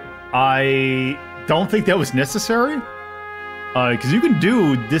I don't think that was necessary. Because you can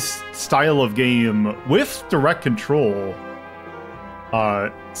do this style of game with direct control.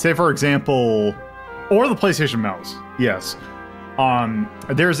 Say, for example, or the PlayStation mouse. Yes.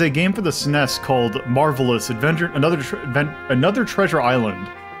 There's a game for the SNES called Marvelous Adventure, Another Treasure Island,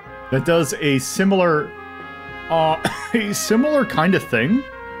 that does a similar kind of thing.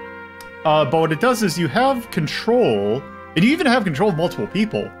 But what it does is you have control, and you even have control of multiple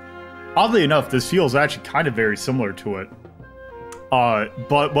people. Oddly enough, this feels actually kind of very similar to it.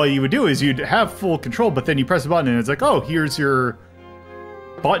 But what you would do is you'd have full control, but then you press a button and it's like, oh, here's your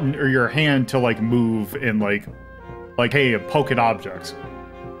button or your hand to, like, move and, like, hey, poke at objects.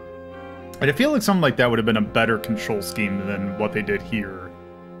 And I feel like something like that would have been a better control scheme than what they did here.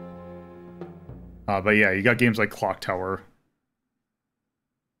 But yeah, you got games like Clock Tower.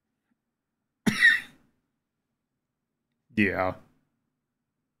 Yeah.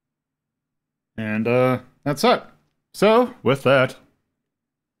 And, that's it. So, with that,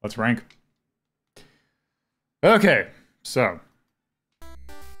 let's rank. Okay, so.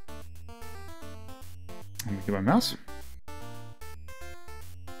 Let me get my mouse.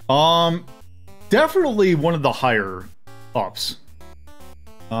 Definitely one of the higher ups.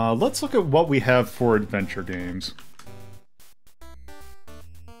 Let's look at what we have for adventure games.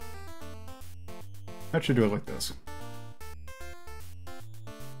 I should do it like this.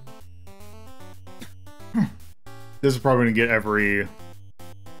 This is probably going to get every...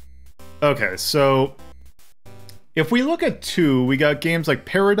 Okay, so... If we look at 2, we got games like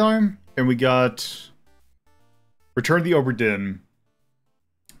Paradigm, and we got... Return of the Obra Dinn,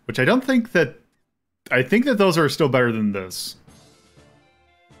 which I don't think that... I think that those are still better than this.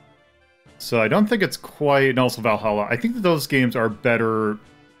 So I don't think it's quite... And also Valhalla. I think that those games are better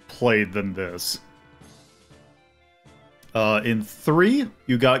played than this. In 3,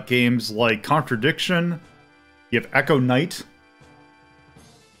 you got games like Contradiction... You have Echo Knight,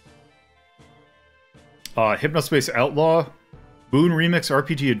 Hypnospace Outlaw, Boon Remix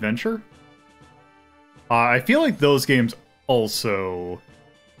RPG Adventure. I feel like those games also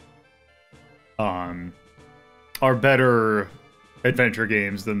are better adventure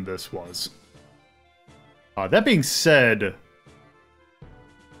games than this was. That being said,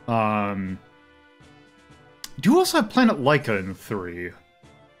 do you also have Planet Laika in 3?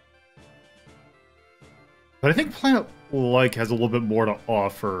 But I think Planet Like has a little bit more to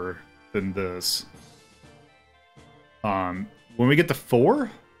offer than this. When we get to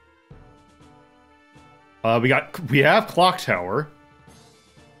 4, we have Clock Tower.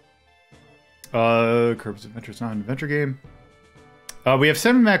 Kirby's Adventure is not an adventure game. We have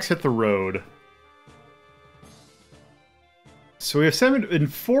 7 Max Hit the Road. So we have 7 in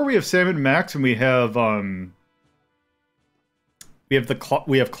 4. We have 7 Max, and we have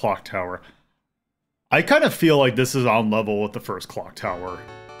Clock Tower. I kind of feel like this is on level with the first Clock Tower.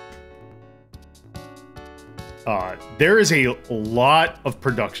 there is a lot of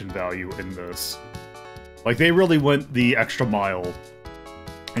production value in this. Like, they really went the extra mile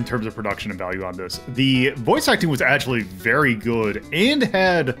in terms of production and value on this. The voice acting was actually very good and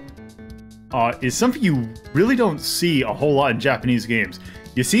had is something you really don't see a whole lot in Japanese games.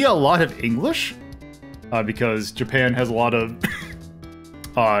 You see a lot of English because Japan has a lot of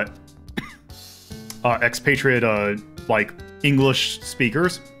expatriate like English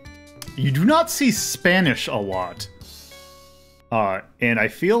speakers. You do not see Spanish a lot. And I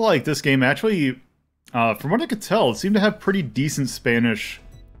feel like this game actually, from what I could tell, it seemed to have pretty decent Spanish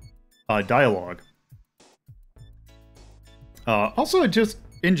dialogue. Also, it just,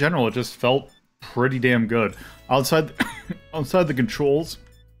 in general, it just felt pretty damn good. Outside the controls,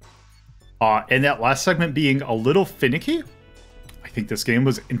 and that last segment being a little finicky, I think this game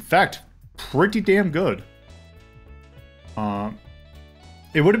was, in fact, pretty damn good.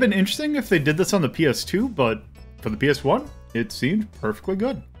 It would have been interesting if they did this on the PS2, but for the PS1, it seemed perfectly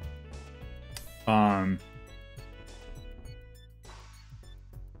good.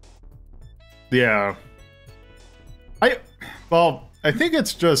 Yeah. Well, I think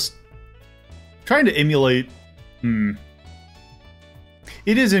it's just trying to emulate. It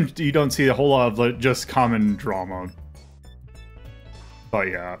isn't. You don't see a whole lot of like, just common drama. But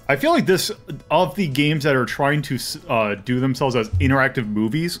yeah, I feel like this, of the games that are trying to do themselves as interactive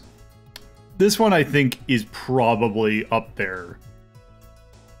movies, this one I think is probably up there.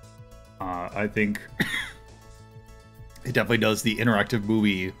 I think it definitely does the interactive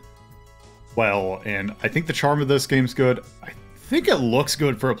movie well, and I think the charm of this game's good. I think it looks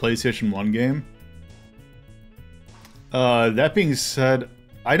good for a PlayStation 1 game. That being said,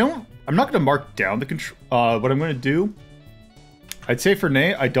 I'm not going to mark down the control. What I'm going to do, I'd say for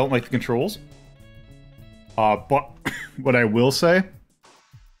Nate, I don't like the controls. But what I will say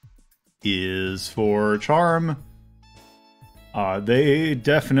is for charm, they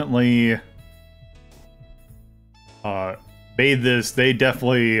definitely made this. They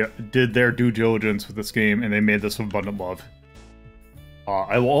definitely did their due diligence with this game, and they made this with abundant love.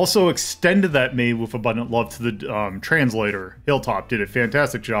 I will also extend that made with abundant love to the translator. Hilltop did a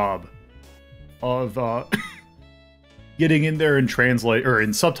fantastic job of getting in there and translate or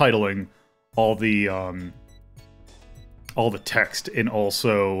in subtitling all the text, and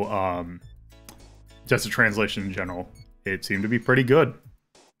also just the translation in general. It seemed to be pretty good.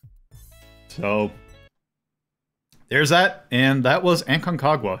 So there's that, and that was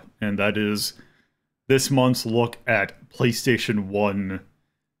Aconcagua, and that is this month's look at PlayStation 1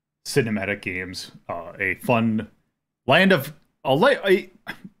 cinematic games. A fun land of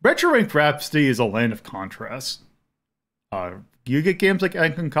Retro Rank Rhapsody is a land of contrasts. You get games like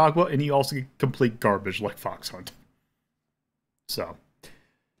Aconcagua, and you also get complete garbage like Fox Hunt. So,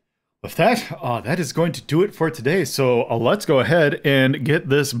 with that, that is going to do it for today. So let's go ahead and get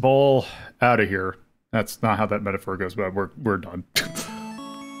this ball out of here. That's not how that metaphor goes, but we're done.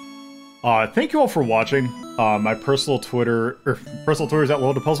 Thank you all for watching. My personal Twitter is at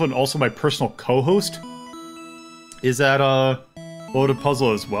Loaded Puzzle, and also my personal co-host is at Loaded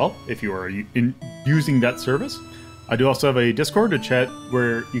Puzzle as well, if you are using that service. I do also have a Discord to chat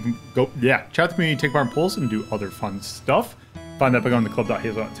where you can go, chat with me, take part in polls, and do other fun stuff. Find that by going to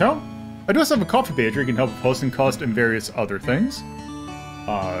club.hazel.town. I do also have a coffee page where you can help with hosting cost and various other things.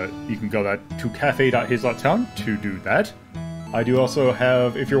 You can go to cafe.hazel.town to do that. I do also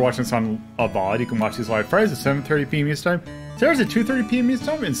have, if you're watching this on a VOD, you can watch these live Fridays at 7:30 p.m. Eastern Time, Saturdays at 2:30 p.m. Eastern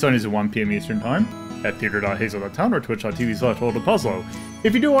Time, and Sundays at 1 p.m. Eastern Time at theater.hazel.town or twitch.tv/loadedpuzzle.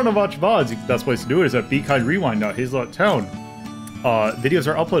 If you do want to watch VODs, the best place to do it is at BeKindRewind.hazel.town. Videos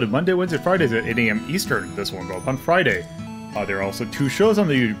are uploaded Monday, Wednesday, Fridays at 8 a.m. Eastern. This one will go up on Friday. There are also 2 shows on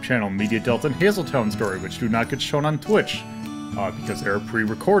the YouTube channel, Media Delta and Hazeltown Story, which do not get shown on Twitch because they're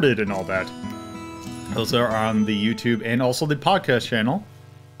pre-recorded and all that. Those are on the YouTube and also the podcast channel.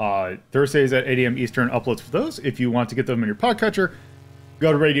 Thursdays at 8 a.m. Eastern uploads for those. If you want to get them in your podcatcher,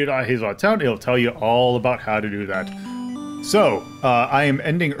 go to radio.hazel.town. It'll tell you all about how to do that. So, I am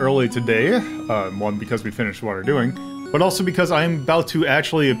ending early today. One, because we finished what we're doing, but also because I'm about to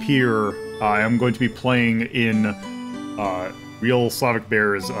actually appear. I am going to be playing in Real Slavic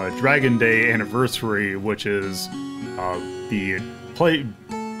Bear's Dragon Day Anniversary, which is the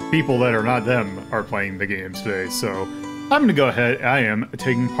people that are not them are playing the games today. So I'm going to go ahead. I am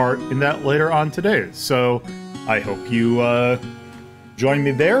taking part in that later on today. So I hope you join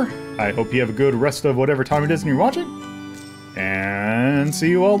me there. I hope you have a good rest of whatever time it is and you're watching. And see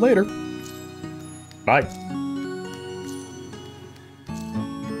you all later. Bye.